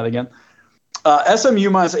me on that again. SMU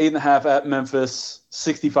minus 8.5 at Memphis.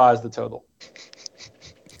 65 is the total.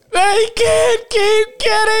 They can't keep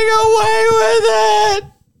getting away with it.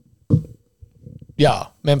 Yeah,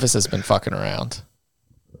 Memphis has been fucking around.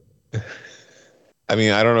 I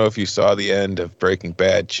mean, I don't know if you saw the end of Breaking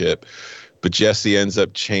Bad, Chip, but Jesse ends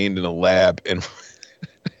up chained in a lab and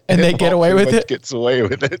they get away with it? Gets away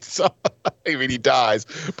with it. So, I mean, he dies,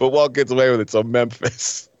 but Walt gets away with it. So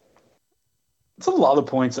Memphis. It's a lot of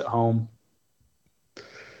points at home.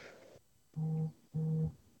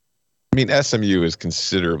 I mean, SMU is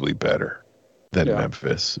considerably better than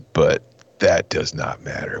Memphis, but that does not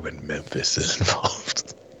matter when Memphis is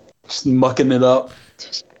involved. Just mucking it up.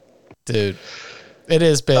 Dude, it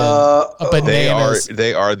has been a bananas.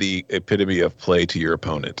 They are the epitome of play to your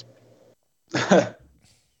opponent.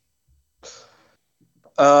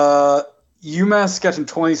 UMass catching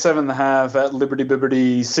 27.5 at Liberty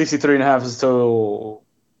Bibberty. 63.5 is total.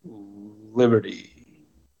 Liberty.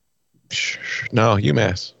 No,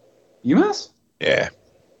 UMass. UMass? Yeah.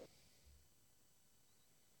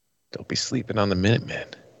 Don't be sleeping on the Minutemen.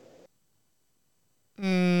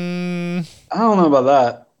 I don't know about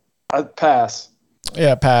that. I'd pass.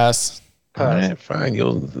 Yeah, pass. All right, fine.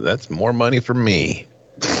 That's more money for me.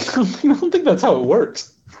 I don't think that's how it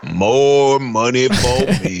works. More money for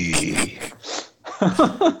me.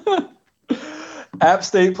 App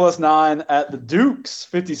State +9 at the Dukes.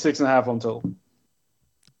 56.5 on total.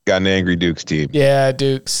 Got an angry Dukes team. Yeah,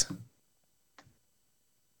 Dukes.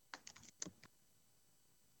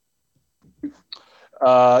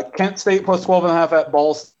 Kent State +12.5 at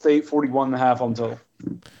Ball State. 41.5 on total.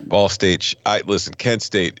 Ball State. Listen, Kent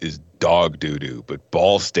State is dog doo-doo, but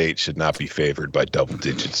Ball State should not be favored by double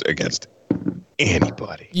digits against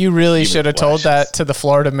anybody. You really should have told that to the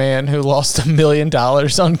Florida man who lost $1 million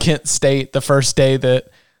on Kent State the first day that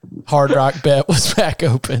Hard Rock Bet was back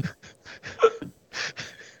open.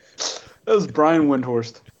 That was Brian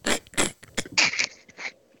Windhorst.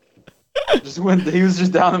 He was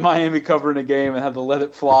just down in Miami covering a game and had to let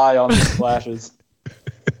it fly on the splashes.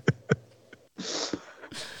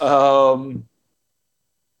 I'm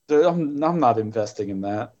not investing in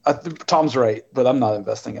that. Tom's right, but I'm not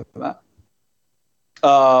investing in that.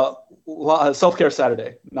 Self-care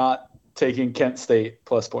Saturday, not taking Kent State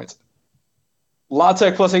plus points. La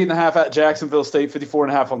Tech +8.5 at Jacksonville State.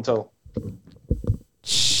 54.5 on total.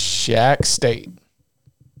 Jack State.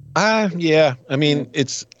 Yeah. I mean,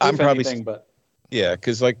 I'm probably anything, but yeah,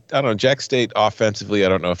 because I don't know, Jack State offensively, I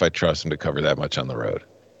don't know if I trust him to cover that much on the road.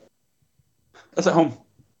 That's at home.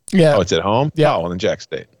 Yeah. Oh, it's at home? Yeah. Oh, well, then Jack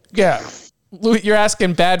State. Yeah. You're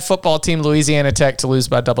asking bad football team Louisiana Tech to lose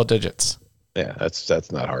by double digits. Yeah,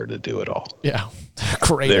 that's not hard to do at all. Yeah.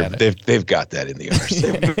 Great at it. They've got that in the arse.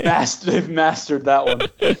 They've mastered that one.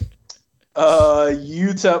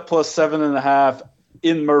 UTEP plus 7.5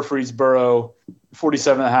 in Murfreesboro,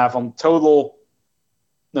 47.5 on total.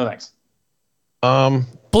 No thanks.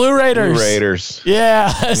 Blue Raiders. Blue Raiders.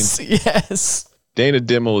 Yes. Yes. Dana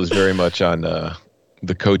Dimmel is very much on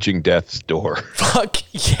the coaching death's door. Fuck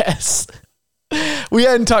yes. We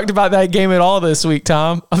hadn't talked about that game at all this week,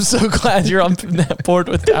 Tom. I'm so glad you're on that board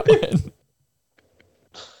with that one.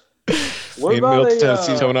 What about Middle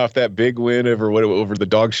Tennessee's coming off that big win over the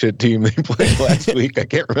dog shit team they played last week? I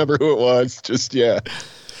can't remember who it was.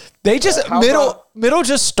 They just middle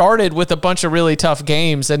just started with a bunch of really tough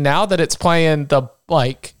games, and now that it's playing the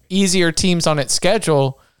easier teams on its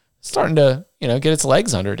schedule, it's starting to get its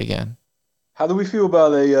legs under it again. How do we feel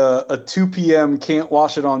about a 2 p.m. can't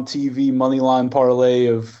watch it on TV money line parlay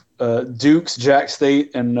of Dukes, Jack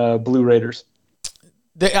State, and Blue Raiders?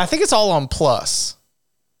 I think it's all on Plus.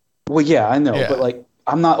 Well, yeah, I know, but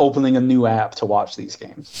I'm not opening a new app to watch these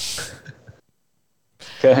games.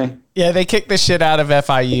 Okay. Yeah, they kicked the shit out of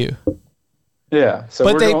FIU. Yeah, so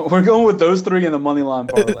we're going with those three in the money line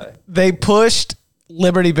parlay. They pushed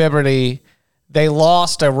Liberty. They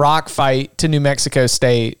lost a rock fight to New Mexico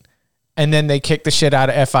State. And then they kick the shit out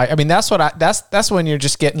of FI. I mean, that's when you're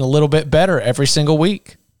just getting a little bit better every single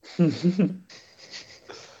week. Lose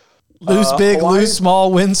big, lose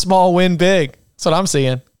small, win big. That's what I'm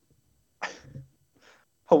seeing.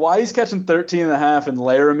 Hawaii's catching 13.5 and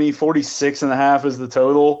Laramie 46.5 is the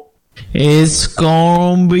total. It's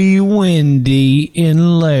gonna be windy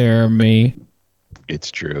in Laramie.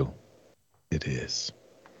 It's true. It is.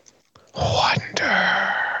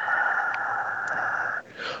 Wonder.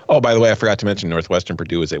 Oh, by the way, I forgot to mention Northwestern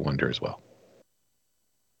Purdue is a wonder as well.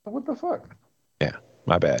 What the fuck? Yeah,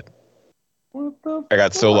 my bad. What the I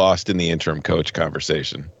got so lost in the interim coach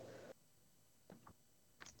conversation.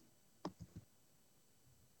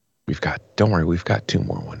 Don't worry, we've got 2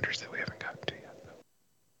 more wonders that we haven't gotten to yet.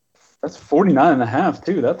 That's 49.5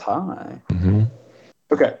 too. That's high. Mm-hmm.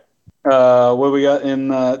 Okay. What do we got in,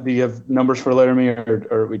 do you have numbers for Laramie or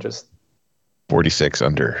are we just 46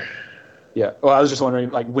 under? Yeah. Well, I was just wondering,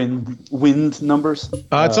 wind numbers.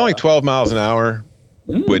 It's only 12 miles an hour,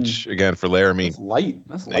 which again for Laramie, that's light.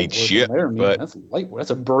 That's light. Shit, Laramie. But that's light.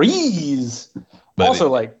 That's a breeze. Also,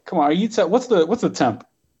 come on, are you? What's the temp?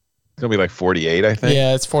 It's gonna be 48, I think.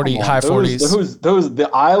 Yeah, it's 40, high 40s. Those the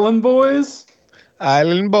Island Boys.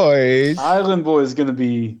 Island Boys is gonna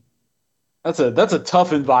be. That's a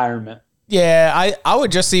tough environment. Yeah, I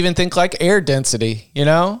would just even think air density.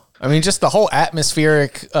 I mean, just the whole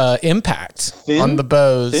atmospheric impact on the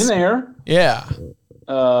bows. Thin air. Yeah.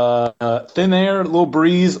 Thin air, a little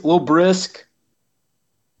breeze, a little brisk.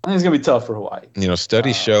 I think it's going to be tough for Hawaii.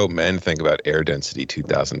 Studies show men think about air density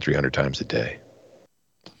 2,300 times a day.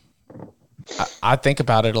 I think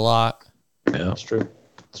about it a lot. Yeah. It's true.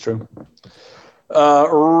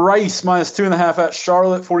 Rice minus 2.5 at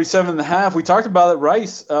Charlotte, 47.5. We talked about it.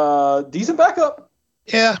 Rice, decent backup.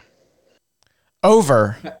 Yeah.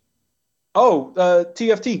 Over. Oh,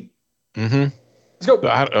 TFT. Mm-hmm. Let's go.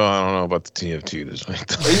 I don't know about the TFT this week.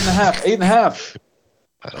 8.5.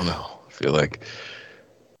 I don't know. I feel like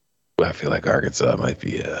Arkansas might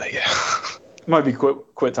be. Might be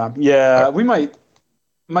quit time. Yeah, we might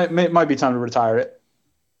be time to retire it.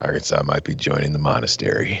 Arkansas might be joining the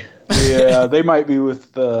monastery. Yeah, they might be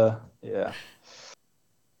with the. Yeah.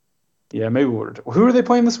 Yeah, maybe who are they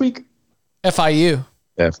playing this week? FIU.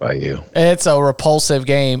 It's a repulsive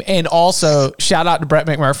game. And also, shout out to Brett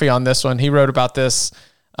McMurphy on this one. He wrote about this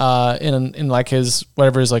in his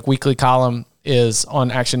weekly column is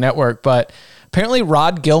on Action Network. But apparently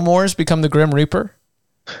Rod Gilmore's become the Grim Reaper.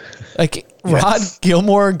 Yes. Rod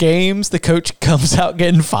Gilmore games, the coach comes out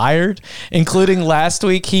getting fired, including last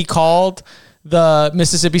week he called the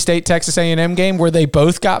Mississippi State Texas A&M game where they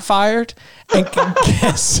both got fired. And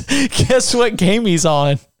guess what game he's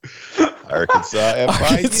on? Arkansas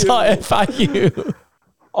FIU.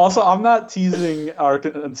 Also, I'm not teasing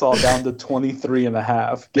Arkansas down to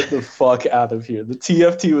 23.5. Get the fuck out of here. The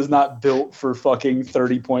TFT was not built for fucking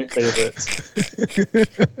 30-point favorites.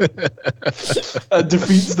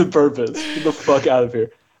 Defeats the purpose. Get the fuck out of here.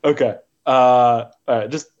 Okay. All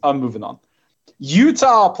right. I'm moving on.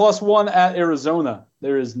 Utah +1 at Arizona.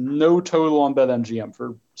 There is no total on BetMGM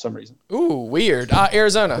for some reason. Ooh, weird.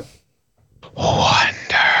 Arizona. Wonder.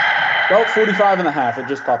 About 45.5. It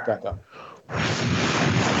just popped back up.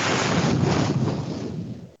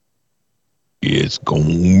 It's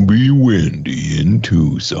gonna be windy in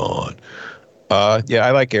Tucson. Yeah,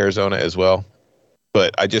 I like Arizona as well,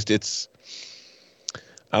 but I don't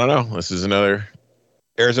know. This is another.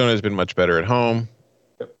 Arizona has been much better at home.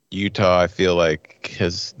 Utah, I feel like,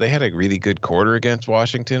 they had a really good quarter against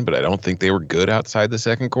Washington, but I don't think they were good outside the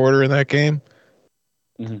second quarter in that game.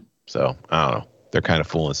 Mm-hmm. So I don't know. They're kind of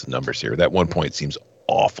fooling some numbers here. That 1 point seems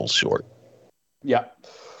awful short. Yeah.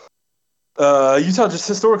 Utah just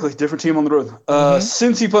historically different team on the road.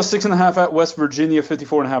 Cincy plus 6.5 at West Virginia,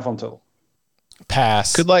 54.5 on total.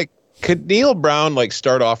 Pass. Could Neil Brown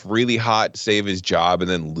start off really hot, save his job, and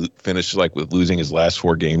then finish with losing his last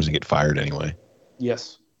 4 games and get fired anyway?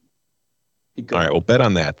 Yes. All right, well, bet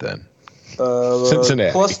on that then.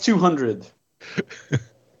 Cincinnati plus 200.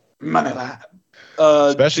 Money line.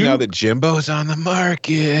 Especially now that Jimbo's on the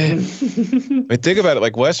market. I mean, think about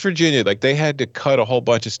it. West Virginia, they had to cut a whole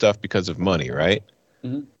bunch of stuff because of money, right?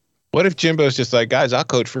 Mm-hmm. What if Jimbo's just guys, I'll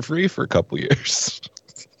coach for free for a couple years.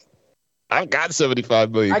 I've got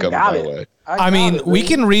 $75 million coming my way. I mean, we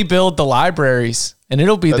can rebuild the libraries, and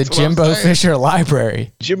it'll be the Jimbo Fisher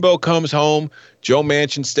Library. Jimbo comes home. Joe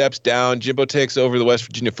Manchin steps down. Jimbo takes over the West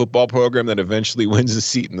Virginia football program, that eventually wins a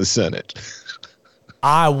seat in the Senate.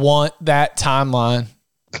 I want that timeline.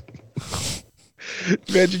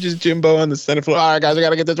 Imagine just Jimbo on the Senate floor. All right, guys, I got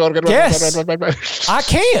to get this one. Yes, I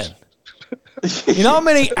can. You know how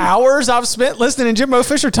many hours I've spent listening to Jimbo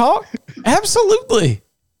Fisher talk? Absolutely.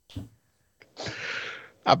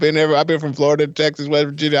 I've been from Florida to Texas, West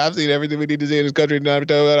Virginia. I've seen everything we need to see in this country. And I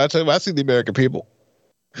tell you, I see the American people.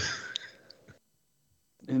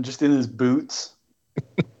 And just in his boots.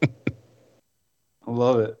 I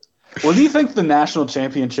love it. What do you think the national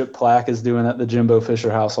championship plaque is doing at the Jimbo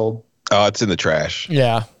Fisher household? Oh, it's in the trash.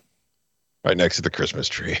 Yeah. Right next to the Christmas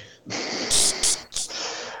tree.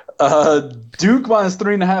 Duke minus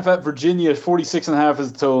 3.5 at Virginia. 46.5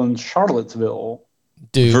 is the total in Charlottesville.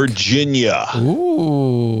 Duke. Virginia.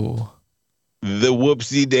 Ooh. The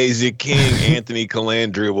whoopsie daisy king, Anthony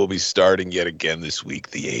Calandria, will be starting yet again this week.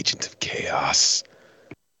 The agent of chaos.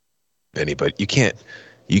 Anybody, you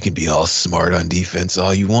can be all smart on defense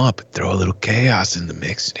all you want, but throw a little chaos in the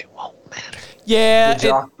mix and it won't matter. Yeah.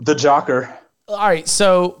 The jocker. All right.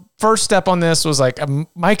 So first step on this was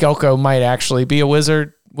Mike Elko might actually be a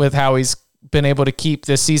wizard with how he's been able to keep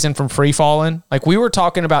this season from free falling. We were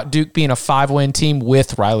talking about Duke being a 5-win team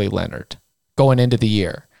with Riley Leonard going into the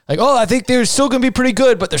year. I think they're still going to be pretty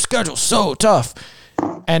good, but their schedule's so tough.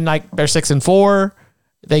 And they're 6-4.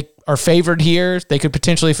 They are favored here. They could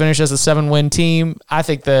potentially finish as a 7-win team. I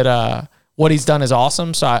think that what he's done is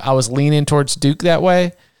awesome. So I was leaning towards Duke that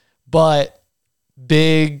way, but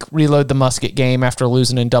big reload the musket game after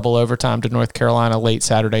losing in double overtime to North Carolina late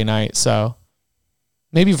Saturday night. So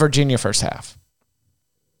maybe Virginia first half.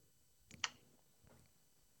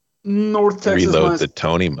 North Texas. Reload the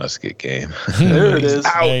Tony Musket game. There it is.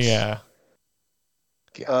 Yeah.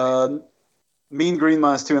 Mean Green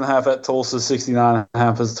minus 2.5 at Tulsa.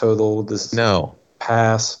 69.5 is total. This no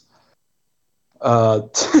pass.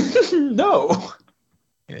 No.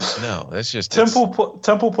 No, that's just Temple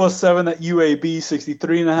plus 7 at UAB.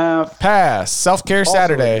 63.5. Pass. Self-care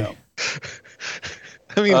Saturday. No.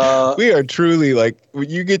 I mean, we are truly when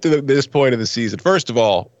you get to this point of the season, first of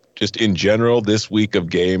all, just in general, this week of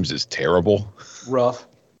games is terrible. Rough.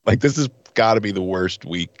 This has got to be the worst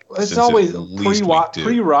week. It's always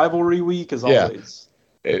pre-rivalry week is always.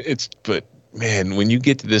 But man, when you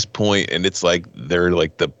get to this point and it's they're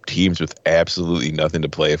the teams with absolutely nothing to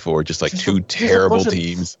play for, just two terrible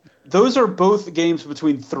teams. Those are both games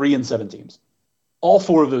between 3 and 7 teams. All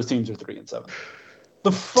 4 of those teams are 3 and 7.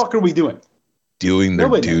 The fuck are we doing? Doing their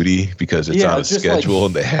duty because it's on a schedule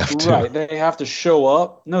and they have to. Right, they have to show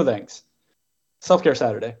up. No thanks. Self-care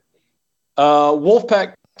Saturday.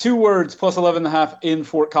 Wolfpack, 2 words, plus 11.5 in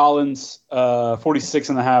Fort Collins.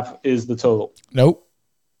 46.5 is the total. Nope.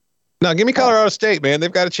 No, give me Colorado State, man.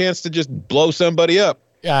 They've got a chance to just blow somebody up.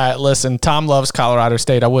 Listen, Tom loves Colorado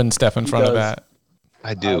State. I wouldn't step in front of that.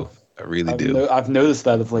 I do. I really do. I've noticed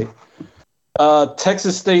that of late.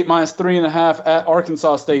 Texas State minus 3.5 at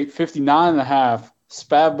Arkansas State. 59.5.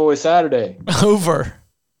 Spad Boy Saturday. Over.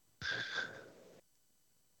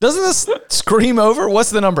 Doesn't this scream over? What's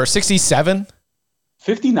the number? 67?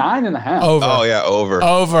 59.5. Over. Oh, yeah, over.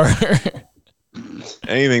 Over.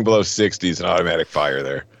 Anything below 60 is an automatic fire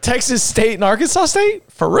there. Texas State and Arkansas State?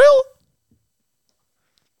 For real?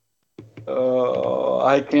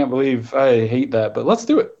 I can't believe I hate that, but let's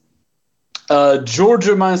do it.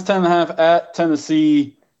 Georgia minus 10.5 at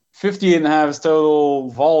Tennessee. 58.5 is total.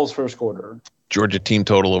 Vols first quarter. Georgia team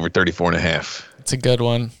total over 34.5. It's a good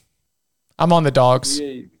one. I'm on the dogs.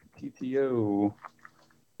 PTO.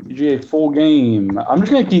 UGA full game. I'm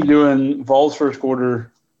just going to keep doing Vols first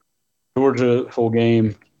quarter, Georgia full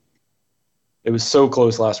game. It was so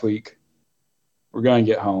close last week. We're going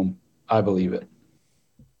to get home. I believe it.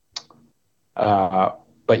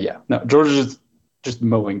 But yeah, no, Georgia's just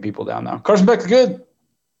mowing people down now. Carson Beck's good.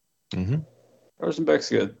 Mm-hmm. Carson Beck's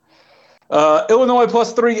good. Illinois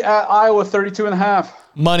 +3 at Iowa 32.5.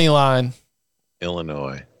 Money line.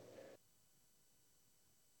 Illinois.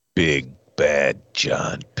 Big bad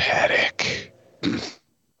John Paddock.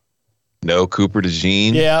 No Cooper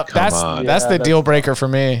DeJean. Yeah, that's the deal breaker for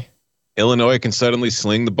me. Illinois can suddenly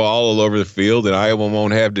sling the ball all over the field, and Iowa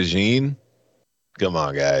won't have DeJean. Come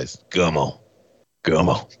on, guys. Come on.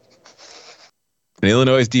 And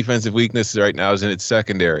Illinois' defensive weakness right now is in its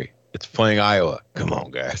secondary. It's playing Iowa. Come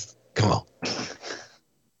on, guys. Come on.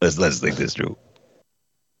 Let's think this through.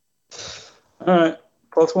 All right,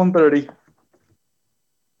 +130.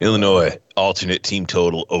 Illinois, alternate team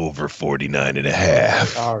total over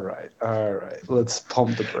 49.5. All right. Let's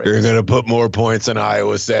pump the brakes. You're going to put more points on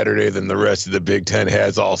Iowa Saturday than the rest of the Big Ten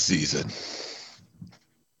has all season.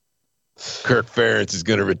 Kirk Ferentz is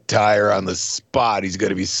going to retire on the spot. He's going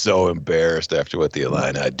to be so embarrassed after what the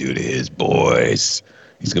Illini do to his boys.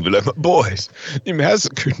 He's going to be like, my boys. You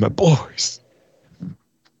massacred my boys.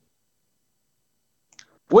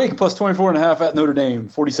 Wake +24.5 at Notre Dame,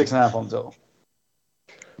 46.5 on the total.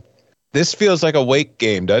 This feels like a Wake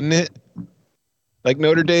game, doesn't it? Like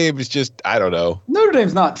Notre Dame is just, I don't know. Notre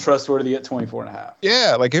Dame's not trustworthy at 24.5.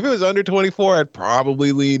 Yeah, like if it was under 24, I'd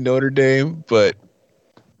probably lean Notre Dame, but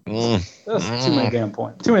that's too many damn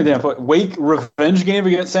points. Wake revenge game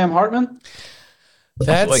against Sam Hartman.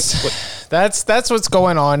 That's what's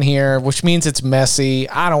going on here, which means it's messy.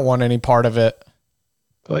 I don't want any part of it.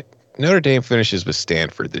 Like Notre Dame finishes with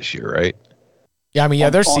Stanford this year, right? Yeah, I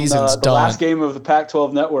mean, their season's the done. Last game of the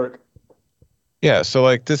Pac-12 network. Yeah, so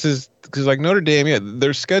like this is because like Notre Dame,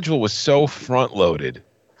 their schedule was so front loaded.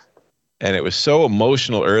 And it was so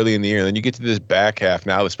emotional early in the year. And then you get to this back half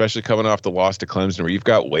now, especially coming off the loss to Clemson, where you've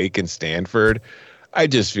got Wake and Stanford. I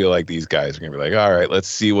just feel like these guys are going to be like, all right, let's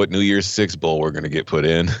see what New Year's Six Bowl we're going to get put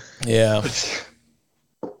in. Yeah.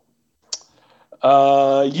 UNC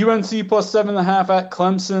 +7.5 at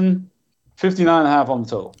Clemson, 59.5 on the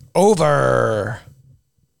total. Over.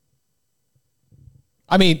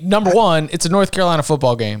 I mean, number one, it's a North Carolina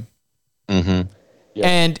football game. Mm-hmm. Yep.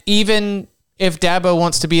 And even if Dabo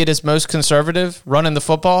wants to be at his most conservative, running the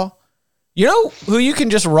football, you know who you can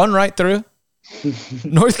just run right through?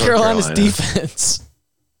 North Carolina's defense.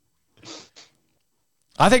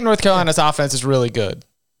 I think North Carolina's offense is really good.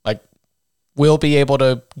 Like, we'll be able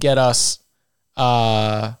to get us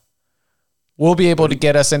into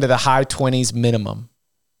the high 20s minimum.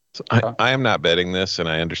 So I am not betting this, and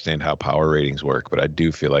I understand how power ratings work, but I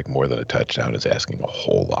do feel like more than a touchdown is asking a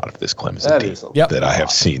whole lot of this Clemson team that I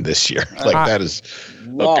have seen this year. Like that is,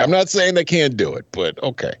 okay, I'm not saying they can't do it, but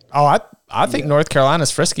okay. Oh, I think North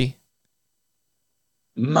Carolina's frisky.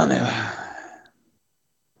 Money line.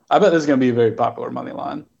 I bet this is going to be a very popular money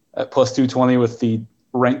line at +220 with the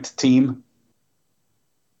ranked team.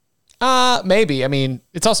 Maybe. I mean,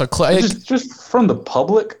 it's also just from the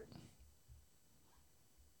public.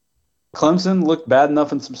 Clemson looked bad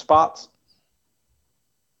enough in some spots.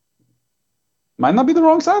 Might not be the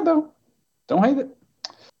wrong side, though. Don't hate it.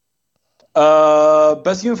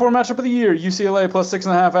 Best uniform matchup of the year. UCLA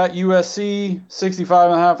 +6.5 at USC.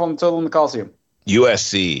 65.5 on the total in the Coliseum.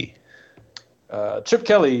 USC. Chip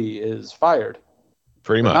Kelly is fired.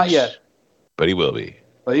 Pretty much. Not yet. But he will be.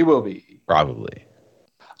 Probably.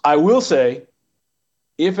 I will say,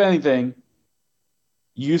 if anything,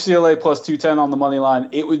 UCLA +210 on the money line,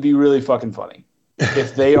 it would be really fucking funny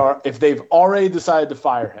if they've already decided to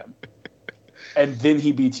fire him and then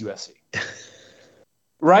he beats USC.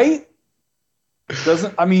 Right?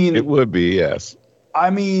 It would be, yes. I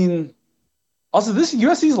mean, also this is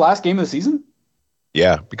USC's last game of the season?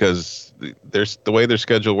 Yeah, because there's the way their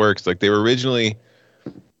schedule works, like they were originally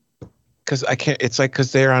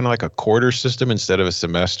because they're on like a quarter system instead of a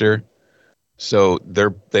semester. So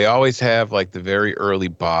they always have like the very early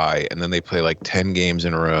bye, and then they play like 10 games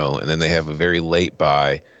in a row, and then they have a very late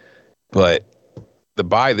bye. But the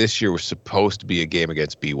bye this year was supposed to be a game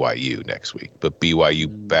against BYU next week, but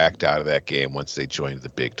BYU backed out of that game once they joined the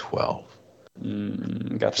Big 12.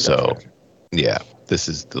 Gotcha. Yeah, this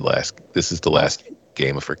is the last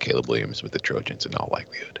game for Caleb Williams with the Trojans in all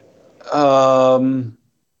likelihood.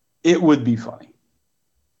 It would be funny.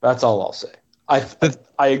 That's all I'll say.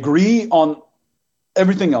 I agree on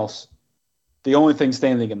everything else. The only thing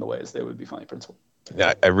standing in the way is they would be funny principle.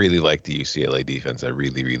 I really like the UCLA defense. I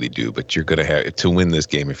really, really do. But you're going to have to win this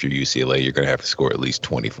game. If you're UCLA, you're going to have to score at least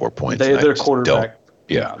 24 points. Their quarterback,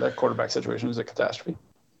 yeah, their quarterback situation is a catastrophe.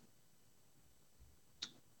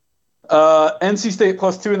 NC State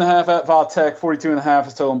plus 2.5 at Va Tech. 42.5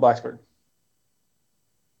 is total in Blacksburg.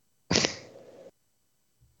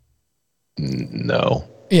 No.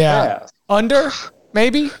 Yeah. Pass. Under?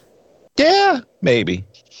 Maybe? Yeah, maybe.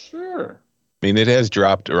 Sure. I mean, it has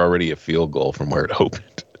dropped already a field goal from where it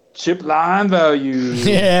opened. Chip line value.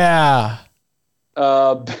 Yeah.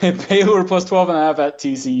 Baylor plus 12.5 at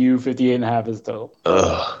TCU. 58.5 is total.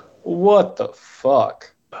 Ugh. What the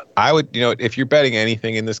fuck? I would, if you're betting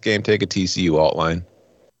anything in this game, take a TCU alt line.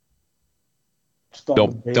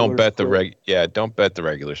 Don't bet don't bet the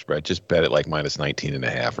regular spread. Just bet it like minus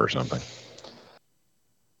 19.5 or something.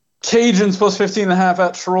 Cajuns plus 15.5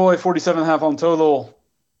 at Troy. 47.5 on total.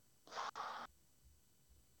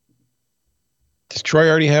 Does Troy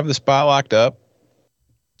already have the spot locked up?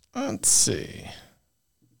 Let's see.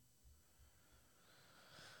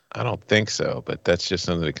 I don't think so, but that's just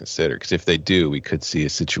something to consider. Because if they do, we could see a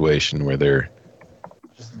situation where they're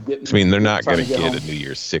not going to get a New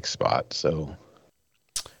Year's 6 spot. So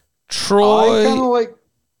Troy, I kind of like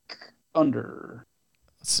under.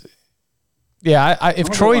 Let's see. Yeah, if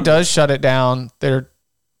Troy does shut it down, their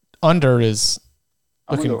under is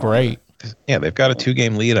looking great. Yeah, they've got a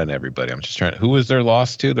 2-game lead on everybody. I'm just trying. Who was their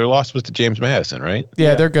loss to? Their loss was to James Madison, right?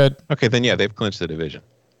 Yeah, they're good. Okay, then they've clinched the division.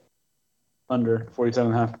 Under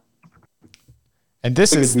 47.5. And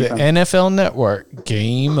this is the NFL Network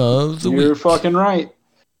game of the week. You're fucking right.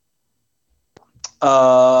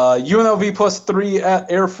 UNLV plus 3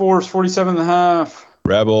 at Air Force. 47.5.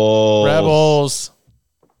 Rebels.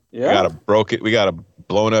 Yeah. We got a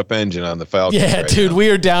blown up engine on the Falcons. Yeah, dude, we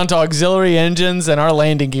are down to auxiliary engines and our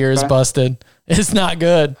landing gear is busted. It's not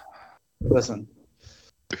good. Listen.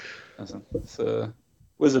 It's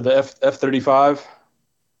was it the F-35?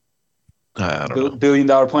 I don't know. $1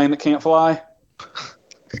 billion plane that can't fly.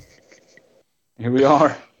 Here we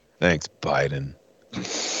are. Thanks, Biden.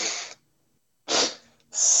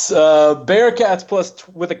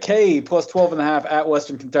 Bearcats with a K plus 12.5 at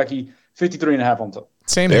Western Kentucky. 53.5 on top.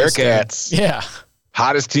 Same Bearcats. Yeah.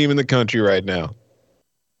 Hottest team in the country right now.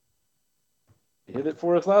 Hit it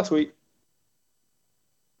for us last week.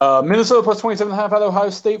 Minnesota plus 27.5 at Ohio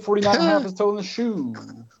State. 49.5 is total in the shoe.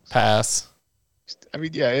 Pass. I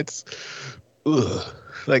mean, yeah, it's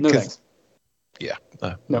like, no thanks. Yeah.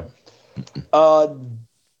 No.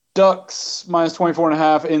 Ducks minus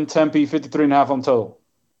 24.5 in Tempe. 53.5 on total.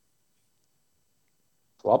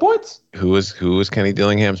 A lot of points. Who is Kenny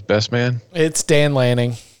Dillingham's best man? It's Dan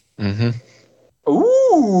Lanning. Mm-hmm.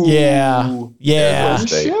 Ooh. Yeah.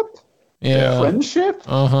 Friendship? Yeah. Friendship?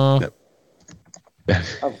 Uh-huh.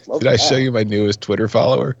 Did I show you my newest Twitter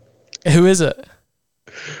follower? Who is it?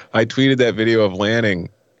 I tweeted that video of Lanning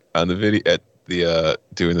on the video at the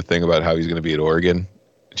doing the thing about how he's going to be at Oregon.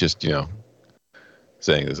 Just,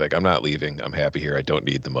 saying it's like, I'm not leaving. I'm happy here. I don't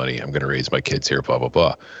need the money. I'm going to raise my kids here, blah, blah,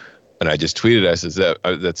 blah. And I just tweeted, I said,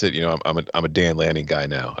 that's it. I'm a Dan Lanning guy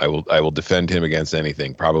now. I will defend him against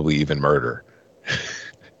anything, probably even murder.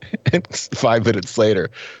 And 5 minutes later,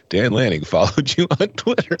 Dan Lanning followed you on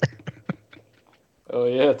Twitter. Oh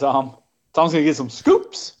yeah, Tom. Tom's gonna get some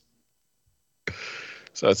scoops.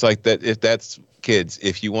 So it's like that. If that's kids,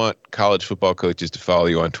 if you want college football coaches to follow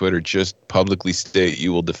you on Twitter, just publicly state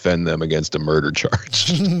you will defend them against a murder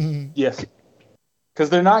charge. Yes, because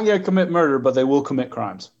they're not gonna commit murder, but they will commit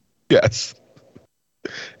crimes. Yes,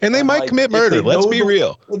 and they might commit murder. Let's be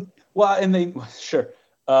real. Well, and they sure.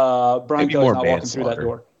 Brian Kelly's not walking through that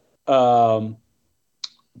door.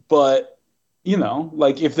 But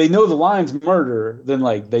like if they know the line's murder, then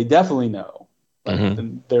like they definitely know.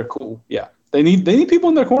 Then they're cool. Yeah, they need people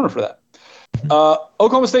in their corner for that.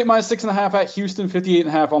 Oklahoma State minus 6.5 at Houston.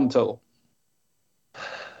 58.5 on the total.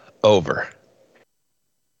 Over.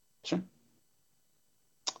 Sure.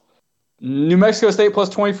 New Mexico State plus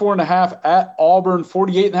 24.5 at Auburn.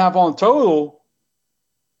 48.5 on the total.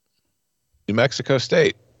 New Mexico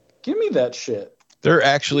State. Give me that shit. They're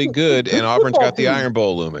actually good, and Auburn's got the Iron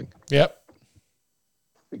Bowl looming. Yep.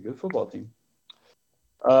 A good football team.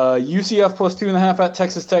 UCF plus 2.5 at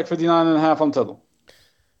Texas Tech. 59.5 on total.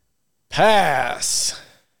 Pass.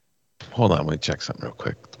 Hold on, let me check something real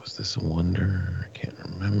quick. Was this a wonder? I can't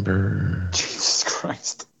remember. Jesus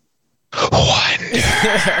Christ. Wonder.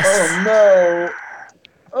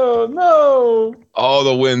 Oh no. All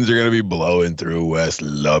the winds are going to be blowing through West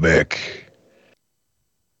Lubbock.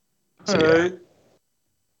 So, all right.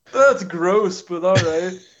 That's gross, but all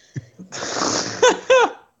right.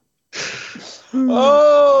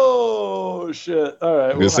 Oh Oh shit! All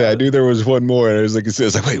right. I was gonna say I knew there was one more, and I was like,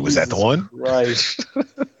 wait, was that the one? Right.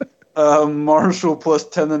 Marshall plus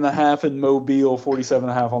 10.5 in Mobile,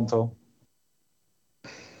 47.5 on total.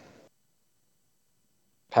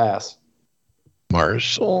 Pass.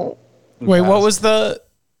 Marshall. Wait, what was the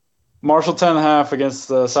Marshall 10.5 against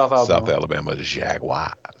South Alabama? South Alabama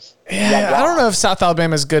Jaguars. Yeah, I don't know if South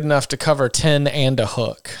Alabama is good enough to cover 10 and a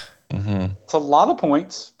hook. Mm-hmm. It's a lot of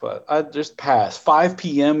points, but I just pass. 5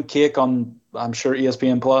 p.m. kick on, I'm sure,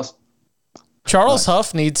 ESPN Plus. Charles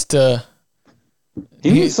Huff needs to.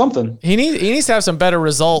 He needs something. He needs to have some better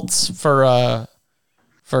results for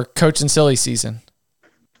Coach and Silly season.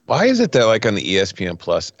 Why is it that like on the ESPN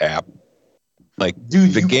Plus app, like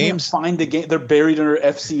dude, the you games can't find the game? They're buried under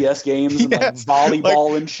FCS games and like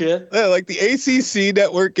volleyball and shit. Like the ACC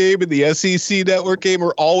network game and the SEC network game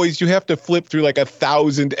are always you have to flip through like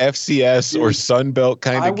 1,000 FCS or Sun Belt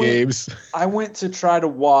kind of games. I went to try to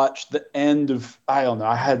watch the end of I don't know.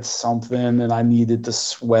 I had something and I needed to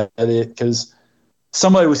sweat it because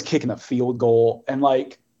somebody was kicking a field goal and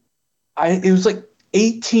like it was like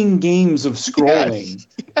 18 games of scrolling.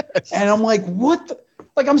 Yes. And I'm like, what?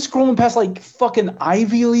 Like I'm scrolling past like fucking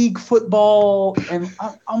Ivy League football, and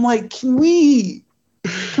I'm like, can we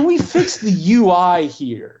fix the UI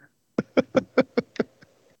here?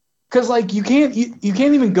 Because like you can't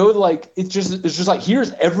even go to like it's just like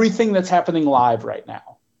here's everything that's happening live right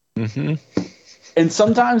now. Mm-hmm. And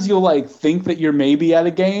sometimes you'll like think that you're maybe at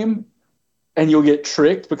a game, and you'll get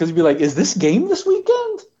tricked because you'll be like, is this game this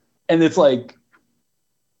weekend? And it's like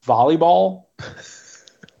volleyball.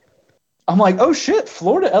 I'm like, oh shit,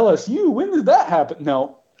 Florida LSU. When did that happen?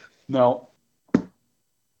 No.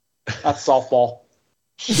 That's softball.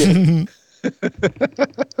 Shit. I'm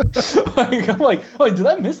like, did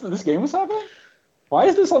I miss that this game was happening? Why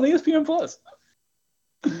is this on ESPN Plus?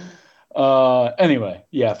 Anyway,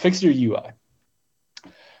 yeah, fix your UI.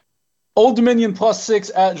 Old Dominion plus 6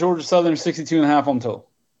 at Georgia Southern, 62.5 on total.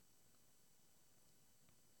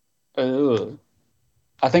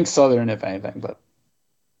 I think Southern, if anything, but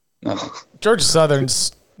no. Georgia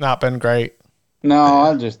Southern's not been great. No,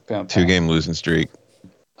 I just 2-game losing streak.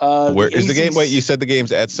 Where is the game? Wait, you said the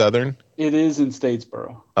game's at Southern? It is in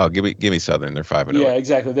Statesboro. Oh, give me Southern. They're 5-0. Yeah,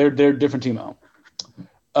 exactly. They're a different team at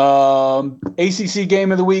home. ACC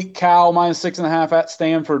game of the week: Cal minus 6.5 at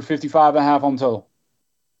Stanford, 55.5 on total.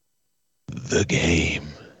 The game.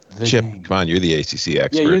 Chip, come on, you're the ACC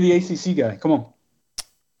expert. Yeah, you're the ACC guy. Come on.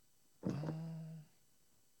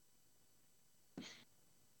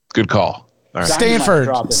 Good call. All right. Stanford.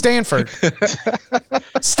 Plus the points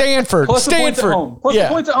at home. Plus the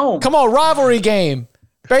points at home. Come on, rivalry game.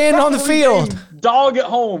 Band on the field. Game. Dog at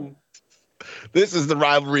home. This is the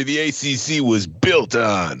rivalry the ACC was built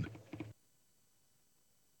on.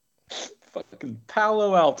 Fucking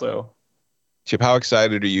Palo Alto. Chip, how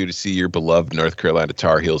excited are you to see your beloved North Carolina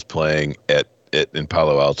Tar Heels playing in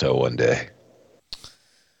Palo Alto one day?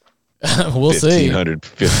 We'll see.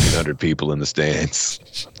 1,500 people in the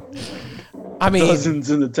stands. I mean, dozens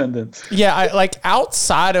in attendance. Yeah, like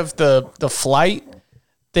outside of the flight,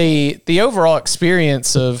 the overall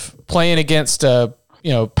experience of playing against a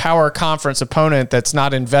power conference opponent that's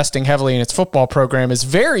not investing heavily in its football program is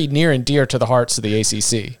very near and dear to the hearts of the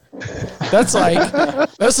ACC. That's like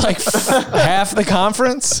half the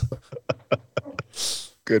conference.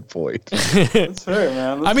 Good point. That's fair,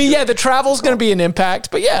 man. The travel's going to be an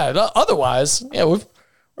impact, but otherwise, we're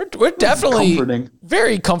definitely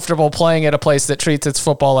very comfortable playing at a place that treats its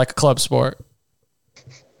football like a club sport.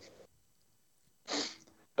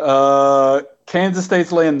 Kansas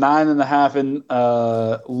State's laying 9.5 in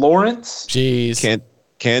Lawrence. Jeez.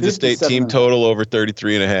 Kansas State team total over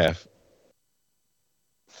 33.5.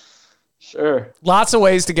 Sure. Lots of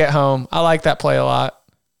ways to get home. I like that play a lot.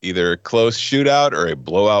 Either a close shootout or a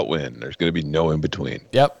blowout win. There's going to be no in between.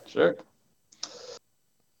 Yep. Sure.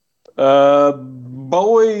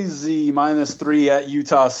 Boise minus 3 at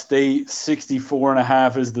Utah State.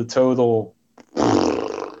 64.5 is the total.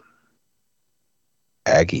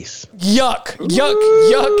 Aggies. Yuck.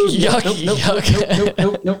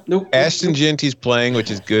 Nope. Ashton Genty's playing, which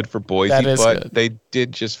is good for Boise, but they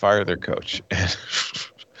did just fire their coach.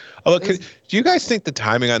 Do you guys think the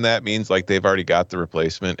timing on that means like they've already got the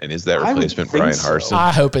replacement? And is that replacement Brian Harsin?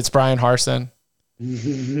 I hope it's Brian Harsin.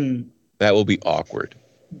 That will be awkward.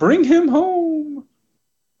 Bring him home.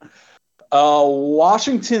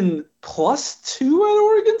 Washington plus 2 at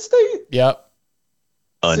Oregon State? Yep.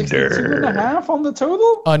 Under. 62.5 on the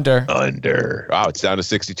total? Under. Wow, it's down to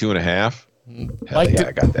 62.5. Hell yeah,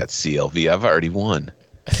 I got that CLV. I've already won.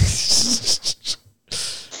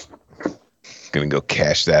 Gonna go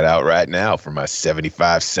cash that out right now for my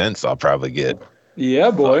 75 cents I'll probably get.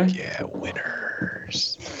 Yeah, boy. Fuck yeah,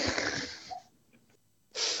 winners.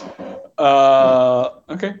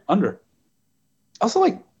 Okay, under. Also,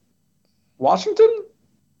 like, Washington?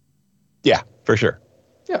 Yeah, for sure.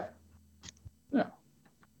 Yeah.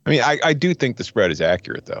 I mean, I do think the spread is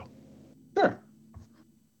accurate, though. Sure.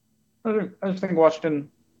 I just think Washington.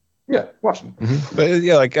 Yeah, Washington. Mm-hmm. But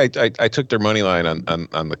yeah, like I took their money line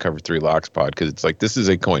on the Cover 3 Locks pod because it's like this is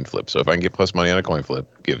a coin flip. So if I can get plus money on a coin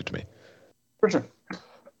flip, give it to me. For sure.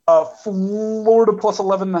 Florida plus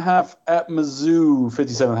 11.5 at Mizzou,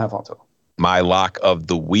 57.5 on total. My lock of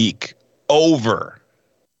the week over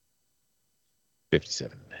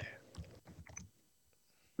 57.5.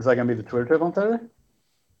 Is that gonna be the Twitter tip on Saturday?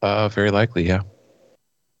 Very likely, yeah.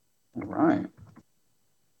 All right.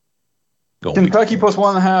 Go Kentucky plus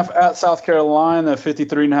 1.5 at South Carolina,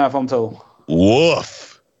 53.5 on total.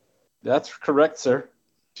 Woof. That's correct, sir.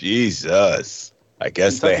 Jesus. I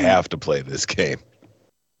guess Kentucky. They have to play this game.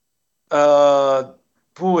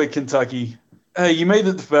 Boy, Kentucky. Hey, you made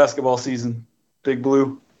it to basketball season, Big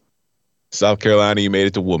Blue. South Carolina, you made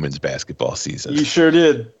it to women's basketball season. You sure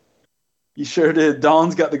did.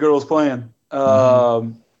 Dawn's got the girls playing.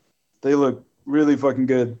 They look really fucking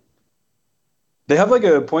good. They have like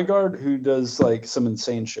a point guard who does like some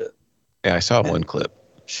insane shit. Yeah, I saw one clip.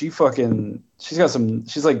 She's like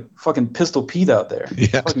fucking Pistol Pete out there.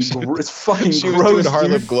 Yeah, it's fucking she gross. Was doing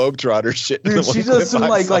Harlem Globetrotter shit. Dude, she does some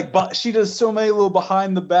she does so many little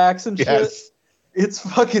behind the backs and shit. It's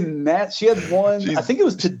fucking nasty. She had one. I think it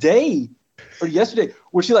was today or yesterday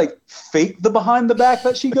where she like faked the behind the back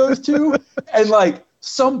that she goes to, and like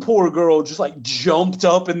some poor girl just like jumped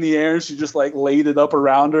up in the air and she just like laid it up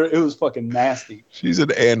around her. It was fucking nasty. She's an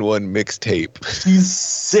and one mixtape. She's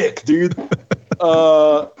sick, dude.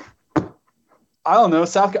 I don't know.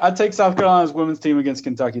 I'd take South Carolina's women's team against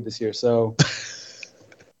Kentucky this year. So,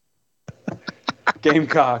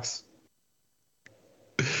 Gamecocks.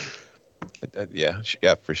 Yeah,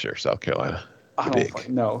 for sure. South Carolina. I don't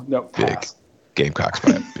fucking know. No, big. Pass. Gamecocks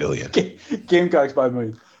by $1 billion. Gamecocks by $1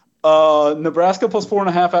 million. Nebraska plus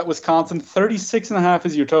 4.5 at Wisconsin. 36.5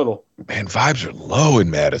 is your total. Man, vibes are low in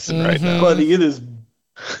Madison right now. Buddy, it is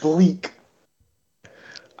bleak.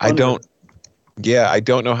 I don't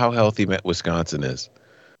know how healthy Wisconsin is.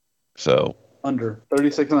 So under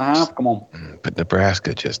 36.5. Come on. But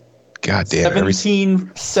Nebraska just goddamn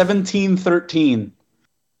 17-13.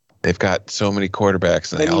 They've got so many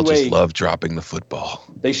quarterbacks, and they all just love dropping the football.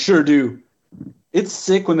 They sure do. It's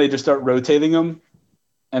sick when they just start rotating them,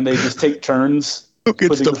 and they just take turns. Who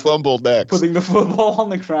gets to fumble next? Putting the football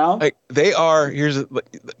on the ground. Like they are.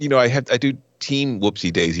 I do team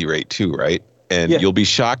whoopsie daisy rate too, right? And you'll be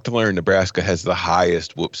shocked to learn Nebraska has the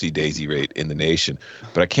highest whoopsie daisy rate in the nation.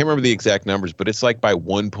 But I can't remember the exact numbers, but it's like by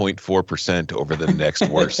 1.4% over the next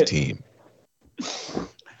worst team.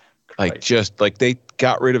 Like they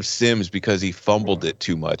got rid of Sims because he fumbled it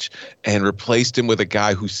too much and replaced him with a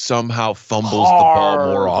guy who somehow fumbles the ball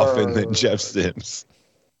more often than Jeff Sims.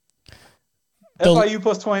 FIU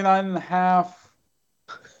plus 29.5.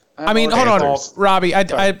 I mean, hold on, Robby.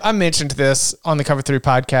 I mentioned this on the Cover 3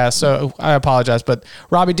 podcast, so I apologize. But,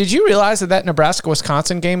 Robby, did you realize that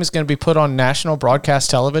Nebraska-Wisconsin game is going to be put on national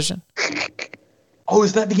broadcast television? Oh,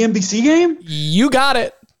 is that the NBC game? You got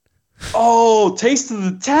it. Oh, Taste of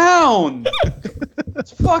the Town.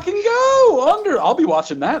 Let's fucking go. Under. I'll be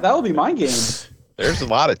watching that. That'll be my game. There's a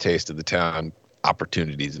lot of Taste of the Town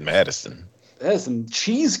opportunities in Madison. There's some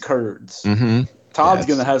cheese curds. Mm-hmm. Todd's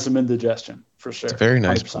going to have some indigestion. For sure. It's a very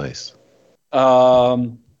nice 100%. Place.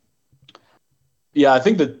 Yeah, I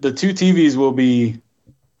think the two TVs will be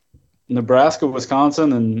Nebraska,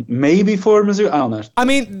 Wisconsin, and maybe Florida, Missouri. I don't know. I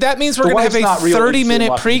mean, that means we're going to have a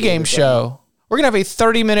 30-minute pregame show. We're going to have a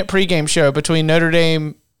 30-minute pregame show between Notre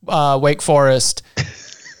Dame, Wake Forest,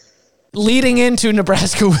 leading into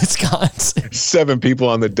Nebraska, Wisconsin. 7 people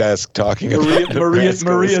on the desk talking about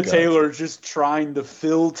Maria Taylor just trying to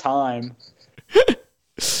fill time.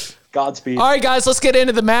 Godspeed. All right, guys, let's get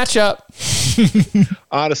into the matchup.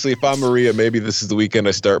 Honestly, if I'm Maria, maybe this is the weekend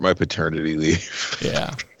I start my paternity leave.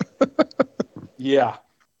 Yeah. Yeah.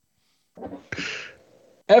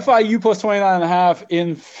 FIU plus 29.5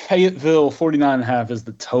 in Fayetteville. 49.5 is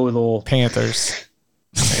the total. Panthers.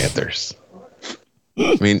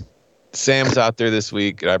 I mean, Sam's out there this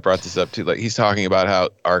week, and I brought this up too. Like, he's talking about how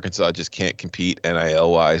Arkansas just can't compete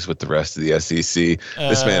NIL-wise with the rest of the SEC.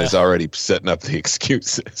 This man is already setting up the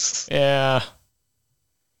excuses. Yeah.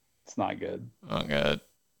 It's not good. Not good.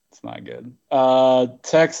 It's not good.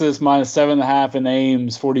 Texas minus 7.5 in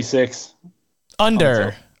Ames, 46.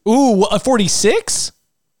 Under. Ooh, a 46?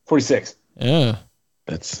 46. Yeah.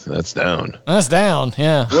 That's down. That's down,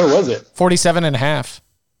 yeah. Where was it? 47.5.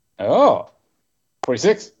 Oh,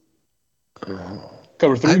 46.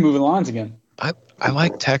 Cover 3, moving lines again. I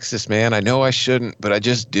like Texas, man. I know I shouldn't, but I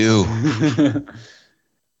just do.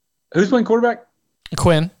 Who's playing quarterback?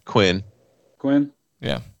 Quinn.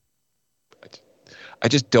 Yeah. I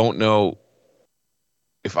just don't know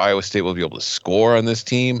if Iowa State will be able to score on this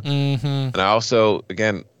team. Mm-hmm. And I also,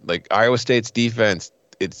 again, like Iowa State's defense,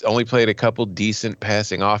 it's only played a couple decent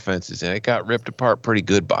passing offenses, and it got ripped apart pretty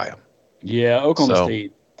good by them. Yeah, Oklahoma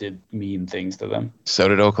State did mean things to them. So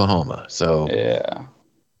did Oklahoma. So yeah.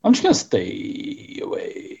 I'm just going to stay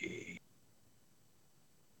away.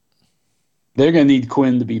 They're going to need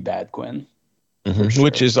Quinn to be bad Quinn. Sure.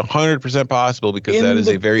 Which is 100% possible because that is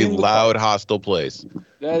a very loud, hostile place.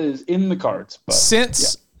 That is in the cards. But,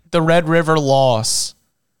 since the Red River loss,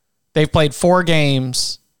 they've played 4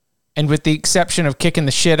 games, and with the exception of kicking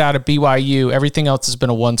the shit out of BYU, everything else has been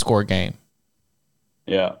a 1-score game.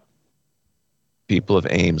 Yeah. People of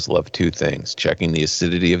Ames love 2 things, checking the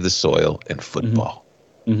acidity of the soil and football.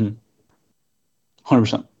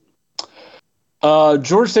 100%.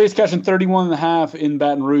 Georgia State's catching 31.5 in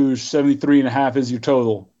Baton Rouge. 73.5 is your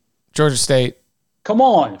total. Georgia State. Come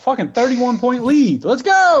on. Fucking 31-point lead. Let's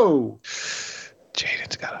go.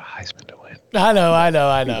 Jaden's got a Heisman to win. I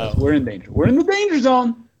know. We're in danger. We're in the danger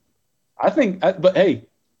zone. I think, but hey,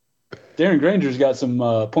 Darren Granger's got some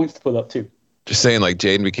points to put up too. Just saying, like,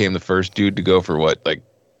 Jaden became the first dude to go for what, like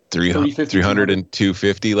 300 and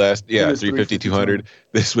 250 last? Yeah, 350, 200.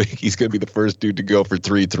 This week, he's going to be the first dude to go for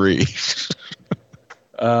 3-3.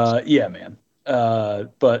 Yeah, man.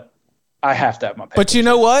 But I have to have my Panthers. But you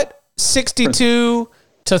know what? 62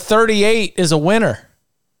 to 38 is a winner.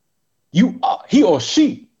 He or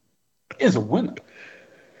she is a winner.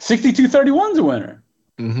 62-31 is a winner.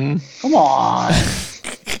 Mm-hmm. Come on.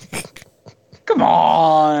 Come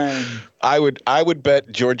on. I would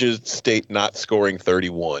bet Georgia State not scoring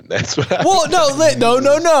 31. That's what I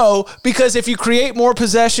no. Because if you create more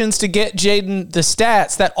possessions to get Jaden the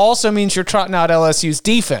stats, that also means you're trotting out LSU's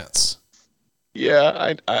defense.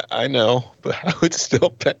 Yeah, I know, but I would still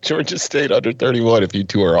bet Georgia State under 31 if you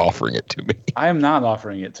two are offering it to me. I am not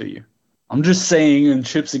offering it to you. I'm just saying in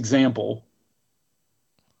Chip's example.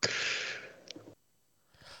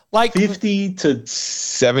 Like 50 to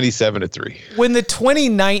 77 to 3. When the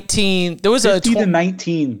 2019, there was 50 to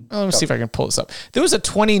 19. Let me see if I can pull this up. There was a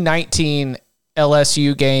 2019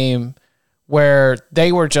 LSU game where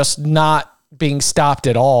they were just not being stopped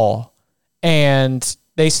at all, and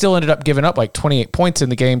they still ended up giving up like 28 points in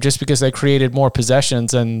the game just because they created more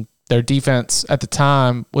possessions and their defense at the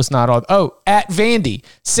time was not all. Oh, at Vandy,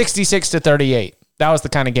 66 to 38. That was the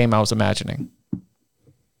kind of game I was imagining.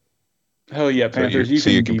 Hell yeah, Panthers. So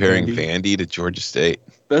you're comparing Vandy to Georgia State?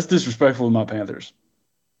 That's disrespectful to my Panthers.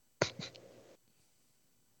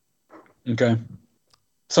 Okay.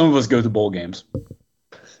 Some of us go to bowl games.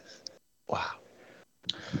 Wow.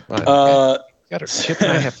 Chip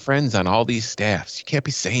and I have friends on all these staffs. You can't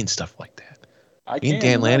be saying stuff like that. Me and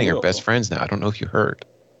Dan Lanning are best friends now. I don't know if you heard.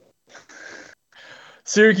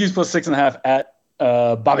 Syracuse plus 6.5 at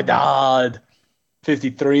Bobby Dodd.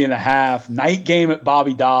 53.5. Night game at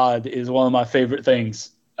Bobby Dodd is one of my favorite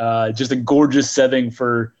things. Just a gorgeous setting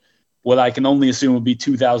for what I can only assume would be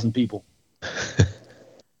 2,000 people.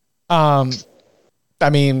 I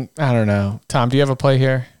mean, I don't know. Tom, do you have a play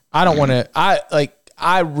here? I don't want to.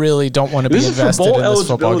 I really don't want to be invested in this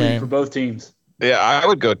football game for both teams. Yeah, I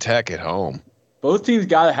would go Tech at home. Both teams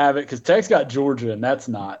got to have it because Tech's got Georgia, and that's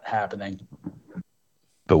not happening.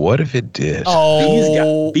 But what if it did?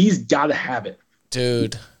 Oh, B's got to have it.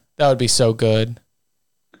 Dude, that would be so good.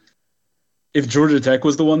 If Georgia Tech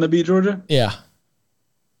was the one that beat Georgia? Yeah.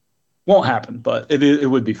 Won't happen, but it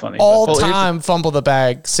would be funny. All-time fumble the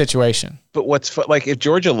bag situation. But what's like if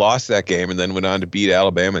Georgia lost that game and then went on to beat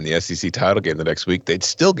Alabama in the SEC title game the next week, they'd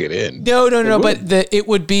still get in. No. But it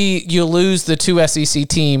would be you lose the 2 SEC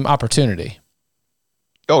team opportunity.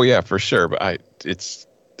 Oh yeah, for sure. But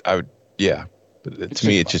But to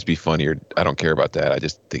me, it'd just be funnier. I don't care about that. I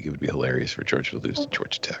just think it would be hilarious for Georgia to lose to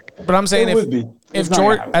Georgia Tech. But I'm saying if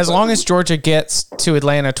Georgia, as long as Georgia gets to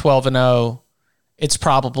Atlanta 12-0, it's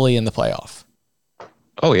probably in the playoff.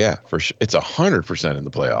 Oh yeah, for sure. It's 100% in the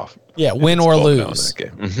playoff. Yeah, win or lose.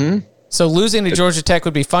 Mm-hmm. So losing to Georgia Tech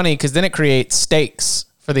would be funny because then it creates stakes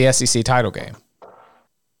for the SEC title game.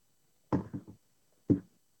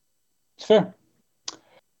 It's fair.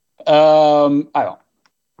 I don't.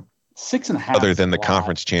 6.5. Other than the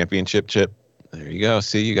conference championship, Chip. There you go.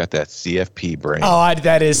 See, you got that CFP brain. Oh,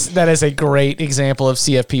 that is a great example of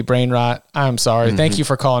CFP brain rot. I'm sorry. Mm-hmm. Thank you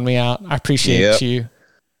for calling me out. I appreciate you.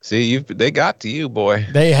 See, they got to you, boy.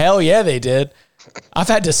 Hell yeah, they did. I've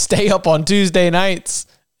had to stay up on Tuesday nights,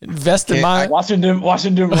 invest in my Washington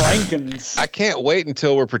rankings. I can't wait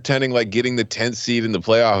until we're pretending like getting the 10th seed in the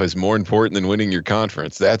playoff is more important than winning your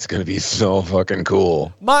conference. That's going to be so fucking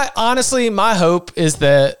cool. My hope is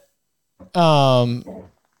that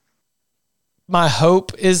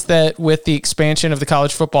with the expansion of the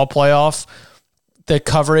college football playoff, the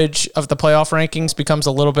coverage of the playoff rankings becomes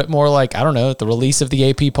a little bit more like, I don't know, the release of the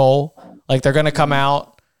AP poll. Like they're going to come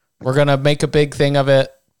out, we're going to make a big thing of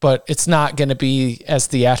it, but it's not going to be as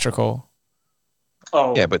theatrical.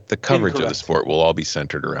 Oh, yeah, but the coverage of the sport will all be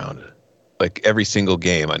centered around like every single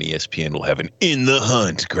game on ESPN will have an in the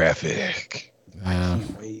hunt graphic. I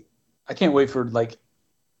can't wait for like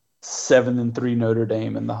 7-3 Notre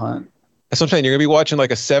Dame in the hunt. That's what I'm saying. You're gonna be watching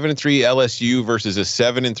like a 7-3 LSU versus a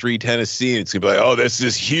 7-3 Tennessee, and it's gonna be like, oh, this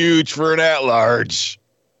is huge for an at-large.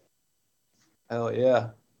 Hell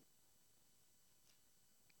yeah.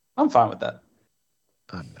 I'm fine with that.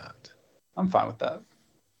 I'm not. I'm fine with that.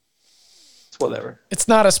 It's whatever. It's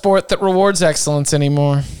not a sport that rewards excellence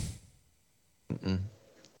anymore.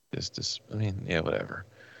 Whatever.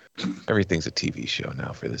 Everything's a TV show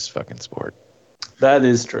now for this fucking sport. That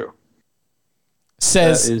is true.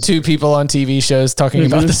 Says two people on TV shows talking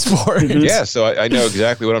about the sport. Yeah, so I know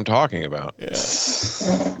exactly what I'm talking about. Yeah.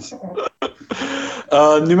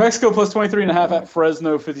 New Mexico plus 23.5 at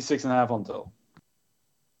Fresno, 56.5 on total.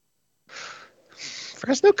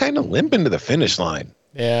 Fresno kind of limping to the finish line.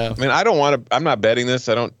 Yeah. I mean, I'm not betting this.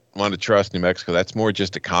 I don't want to trust New Mexico. That's more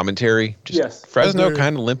just a commentary. Yes. Fresno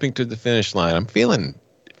kind of limping to the finish line. I'm feeling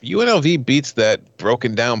UNLV beats that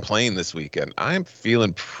broken down plane this weekend. I'm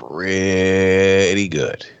feeling pretty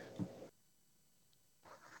good.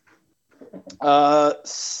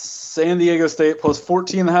 San Diego State plus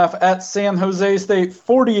 14.5 at San Jose State,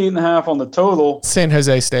 48.5 on the total. San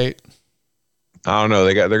Jose State. I don't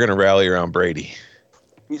know. They're going to rally around Brady.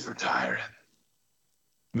 He's retired.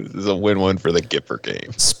 This is a win-win for the Gipper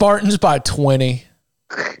game. Spartans by 20.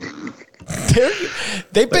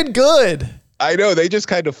 They've been good. I know. They just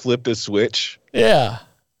kind of flipped a switch. Yeah.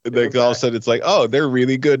 Like all of a sudden it's like, oh, they're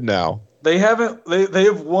really good now. They have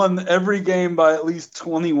won every game by at least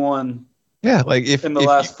 21. Yeah, like in the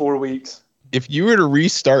last 4 weeks. If you were to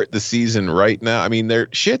restart the season right now, I mean, they're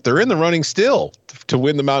in the running still to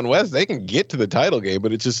win the Mountain West. They can get to the title game,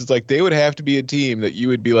 but it's like they would have to be a team that you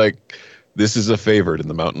would be like, this is a favorite in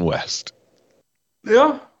the Mountain West.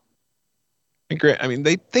 Yeah. I mean,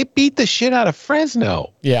 they beat the shit out of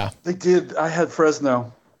Fresno. Yeah. They did. I had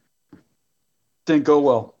Fresno. Didn't go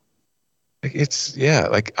well.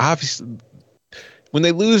 Like obviously when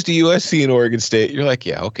they lose to USC and Oregon State, you're like,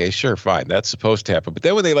 yeah, okay, sure, fine. That's supposed to happen. But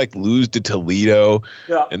then when they like lose to Toledo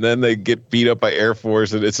and then they get beat up by Air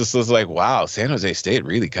Force, and it's just like, wow, San Jose State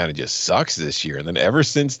really kind of just sucks this year. And then ever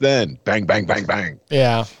since then, bang, bang, bang, bang.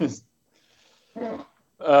 Yeah. It's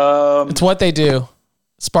what they do.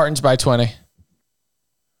 Spartans by 20.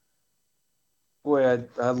 Boy,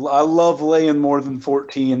 I love laying more than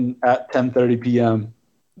 14 at 10:30 p.m.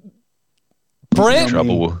 Brent,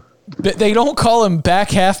 trouble. They don't call him back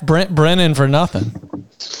half Brent Brennan for nothing.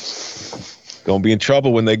 Gonna be in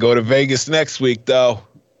trouble when they go to Vegas next week, though.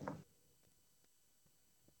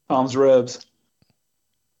 Tom's ribs.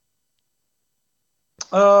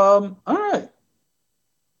 All right.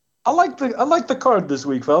 I like the card this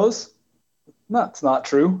week, fellas. That's not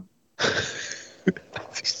true.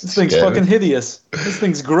 This thing's fucking hideous. This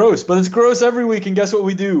thing's gross, but it's gross every week. And guess what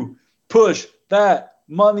we do? Push that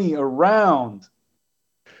money around.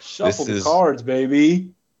 Shuffle the cards,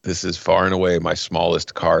 baby. This is far and away my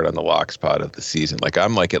smallest card on the lock spot of the season. Like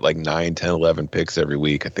I'm like at like 9, 10, 11 picks every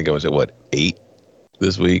week. I think I was at 8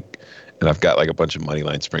 this week. And I've got like a bunch of money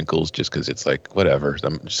line sprinkles just because it's like, whatever.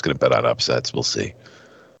 I'm just going to bet on upsets. We'll see.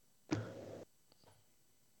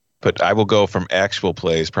 But I will go from actual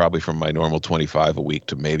plays, probably from my normal 25 a week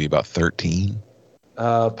to maybe about 13.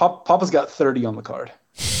 Papa's got 30 on the card.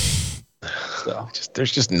 So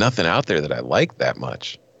there's just nothing out there that I like that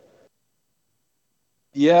much.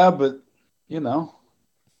 Yeah, but here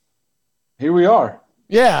we are.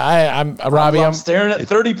 Yeah, I'm Robby. I'm staring at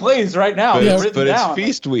 30 plays right now. But it's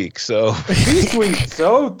feast week, so feast week.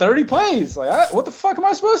 So 30 plays. Like, what the fuck am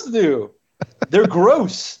I supposed to do? They're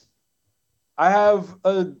gross. I have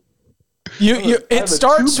a. It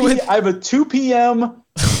starts with. I have a 2 p.m.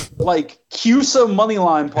 like CUSA money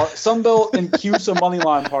line Sunbelt and CUSA money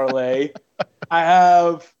line parlay. I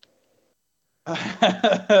have.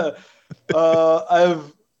 I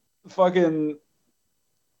have fucking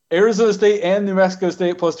Arizona State and New Mexico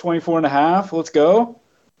State plus 24.5. Let's go.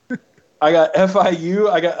 I got FIU.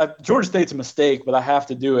 I got Georgia State's a mistake, but I have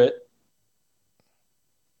to do it.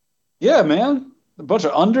 Yeah, man. A bunch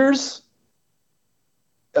of unders.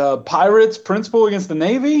 Pirates principal against the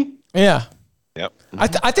Navy. Yeah. Yep.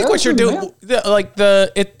 I think what you're doing,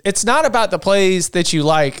 it's not about the plays that you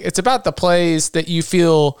like. It's about the plays that you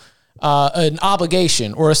feel an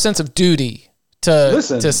obligation or a sense of duty to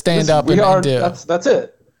stand up and do. That's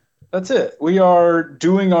it. That's it. We are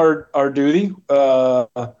doing our duty.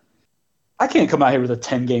 I can't come out here with a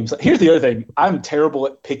 10 games. Here's the other thing. I'm terrible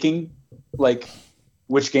at picking like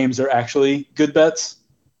which games are actually good bets,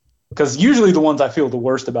 because usually the ones I feel the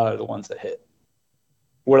worst about are the ones that hit,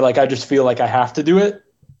 where like I just feel like I have to do it.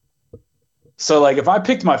 So like if I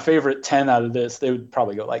picked my favorite 10 out of this, they would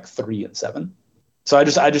probably go like 3 and 7. So I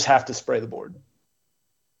just have to spray the board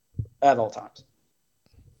at all times.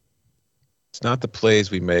 It's not the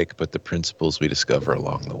plays we make, but the principles we discover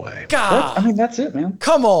along the way. God, that's it, man.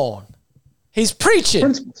 Come on, he's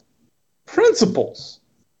preaching. Principles.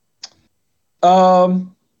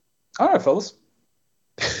 All right, fellas.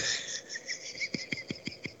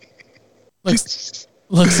 Looks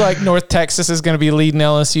like North Texas is going to be leading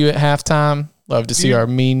LSU at halftime. Love to see our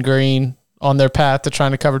Mean Green on their path to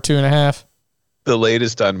trying to cover 2.5. The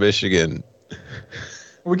latest on Michigan.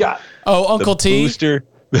 We got Uncle T.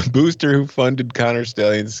 The booster who funded Connor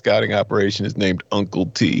Stalions' scouting operation is named Uncle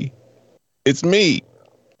T. It's me.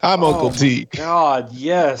 I'm Uncle T. God,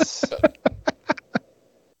 yes.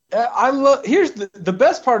 Here's the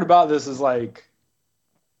best part about this is like,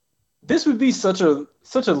 this would be such a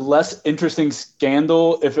less interesting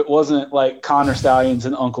scandal if it wasn't like Connor Stalions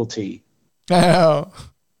and Uncle T. Oh.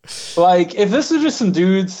 Like if this was just some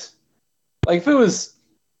dudes, like if it was,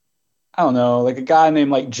 I don't know, like a guy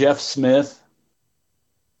named like Jeff Smith,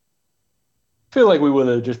 I feel like we would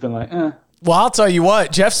have just been like, eh. Well, I'll tell you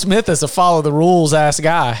what, Jeff Smith is a follow the rules ass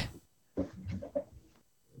guy.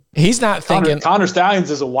 He's not thinking. Connor Stalions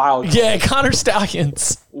is a wild guy. Yeah, Connor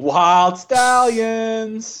Stalions. Wild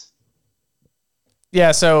Stallions.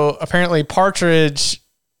 Yeah, so apparently Partridge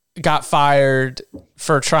got fired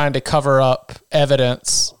for trying to cover up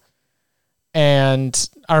evidence. And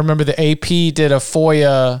I remember the AP did a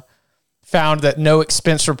FOIA, found that no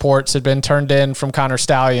expense reports had been turned in from Connor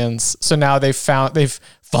Stalions. So now they've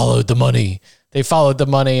followed the money. They followed the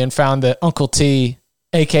money and found that Uncle T,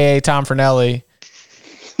 a.k.a. Tom Fornelli,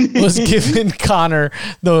 was giving Connor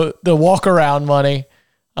the walk around money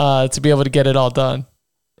to be able to get it all done.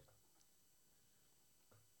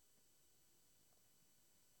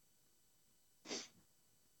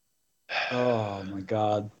 Oh my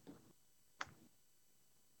God.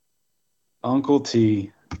 Uncle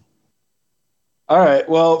T. All right.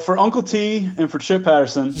 Well, for Uncle T and for Chip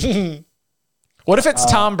Patterson. What if it's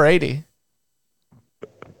Tom Brady?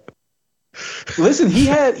 Listen, he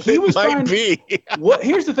was might be.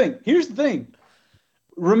 Here's the thing.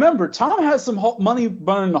 Remember, Tom has some money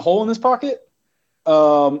burning a hole in his pocket.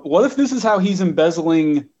 What if this is how he's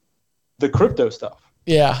embezzling the crypto stuff?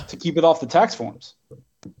 Yeah. To keep it off the tax forms.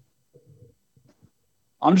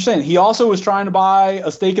 I'm just saying, he also was trying to buy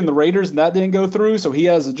a stake in the Raiders, and that didn't go through, so he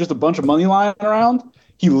has just a bunch of money lying around.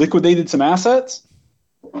 He liquidated some assets.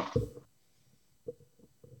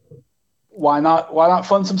 Why not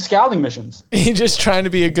fund some scouting missions? He's just trying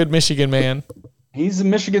to be a good Michigan man. He's a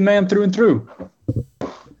Michigan man through and through.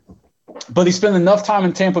 But he spent enough time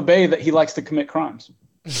in Tampa Bay that he likes to commit crimes.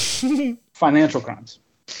 Financial crimes.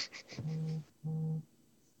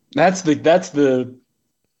 That's the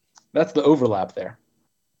overlap there.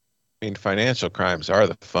 I mean, financial crimes are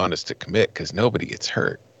the funnest to commit because nobody gets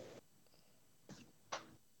hurt.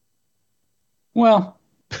 Well,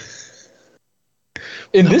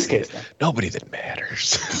 in this case, then. Nobody that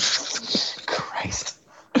matters. Christ.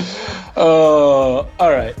 All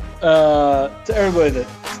right. To everybody that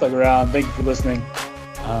stuck around, thank you for listening.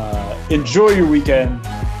 Enjoy your weekend.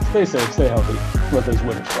 Stay safe, stay healthy. Let those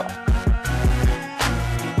winners fly.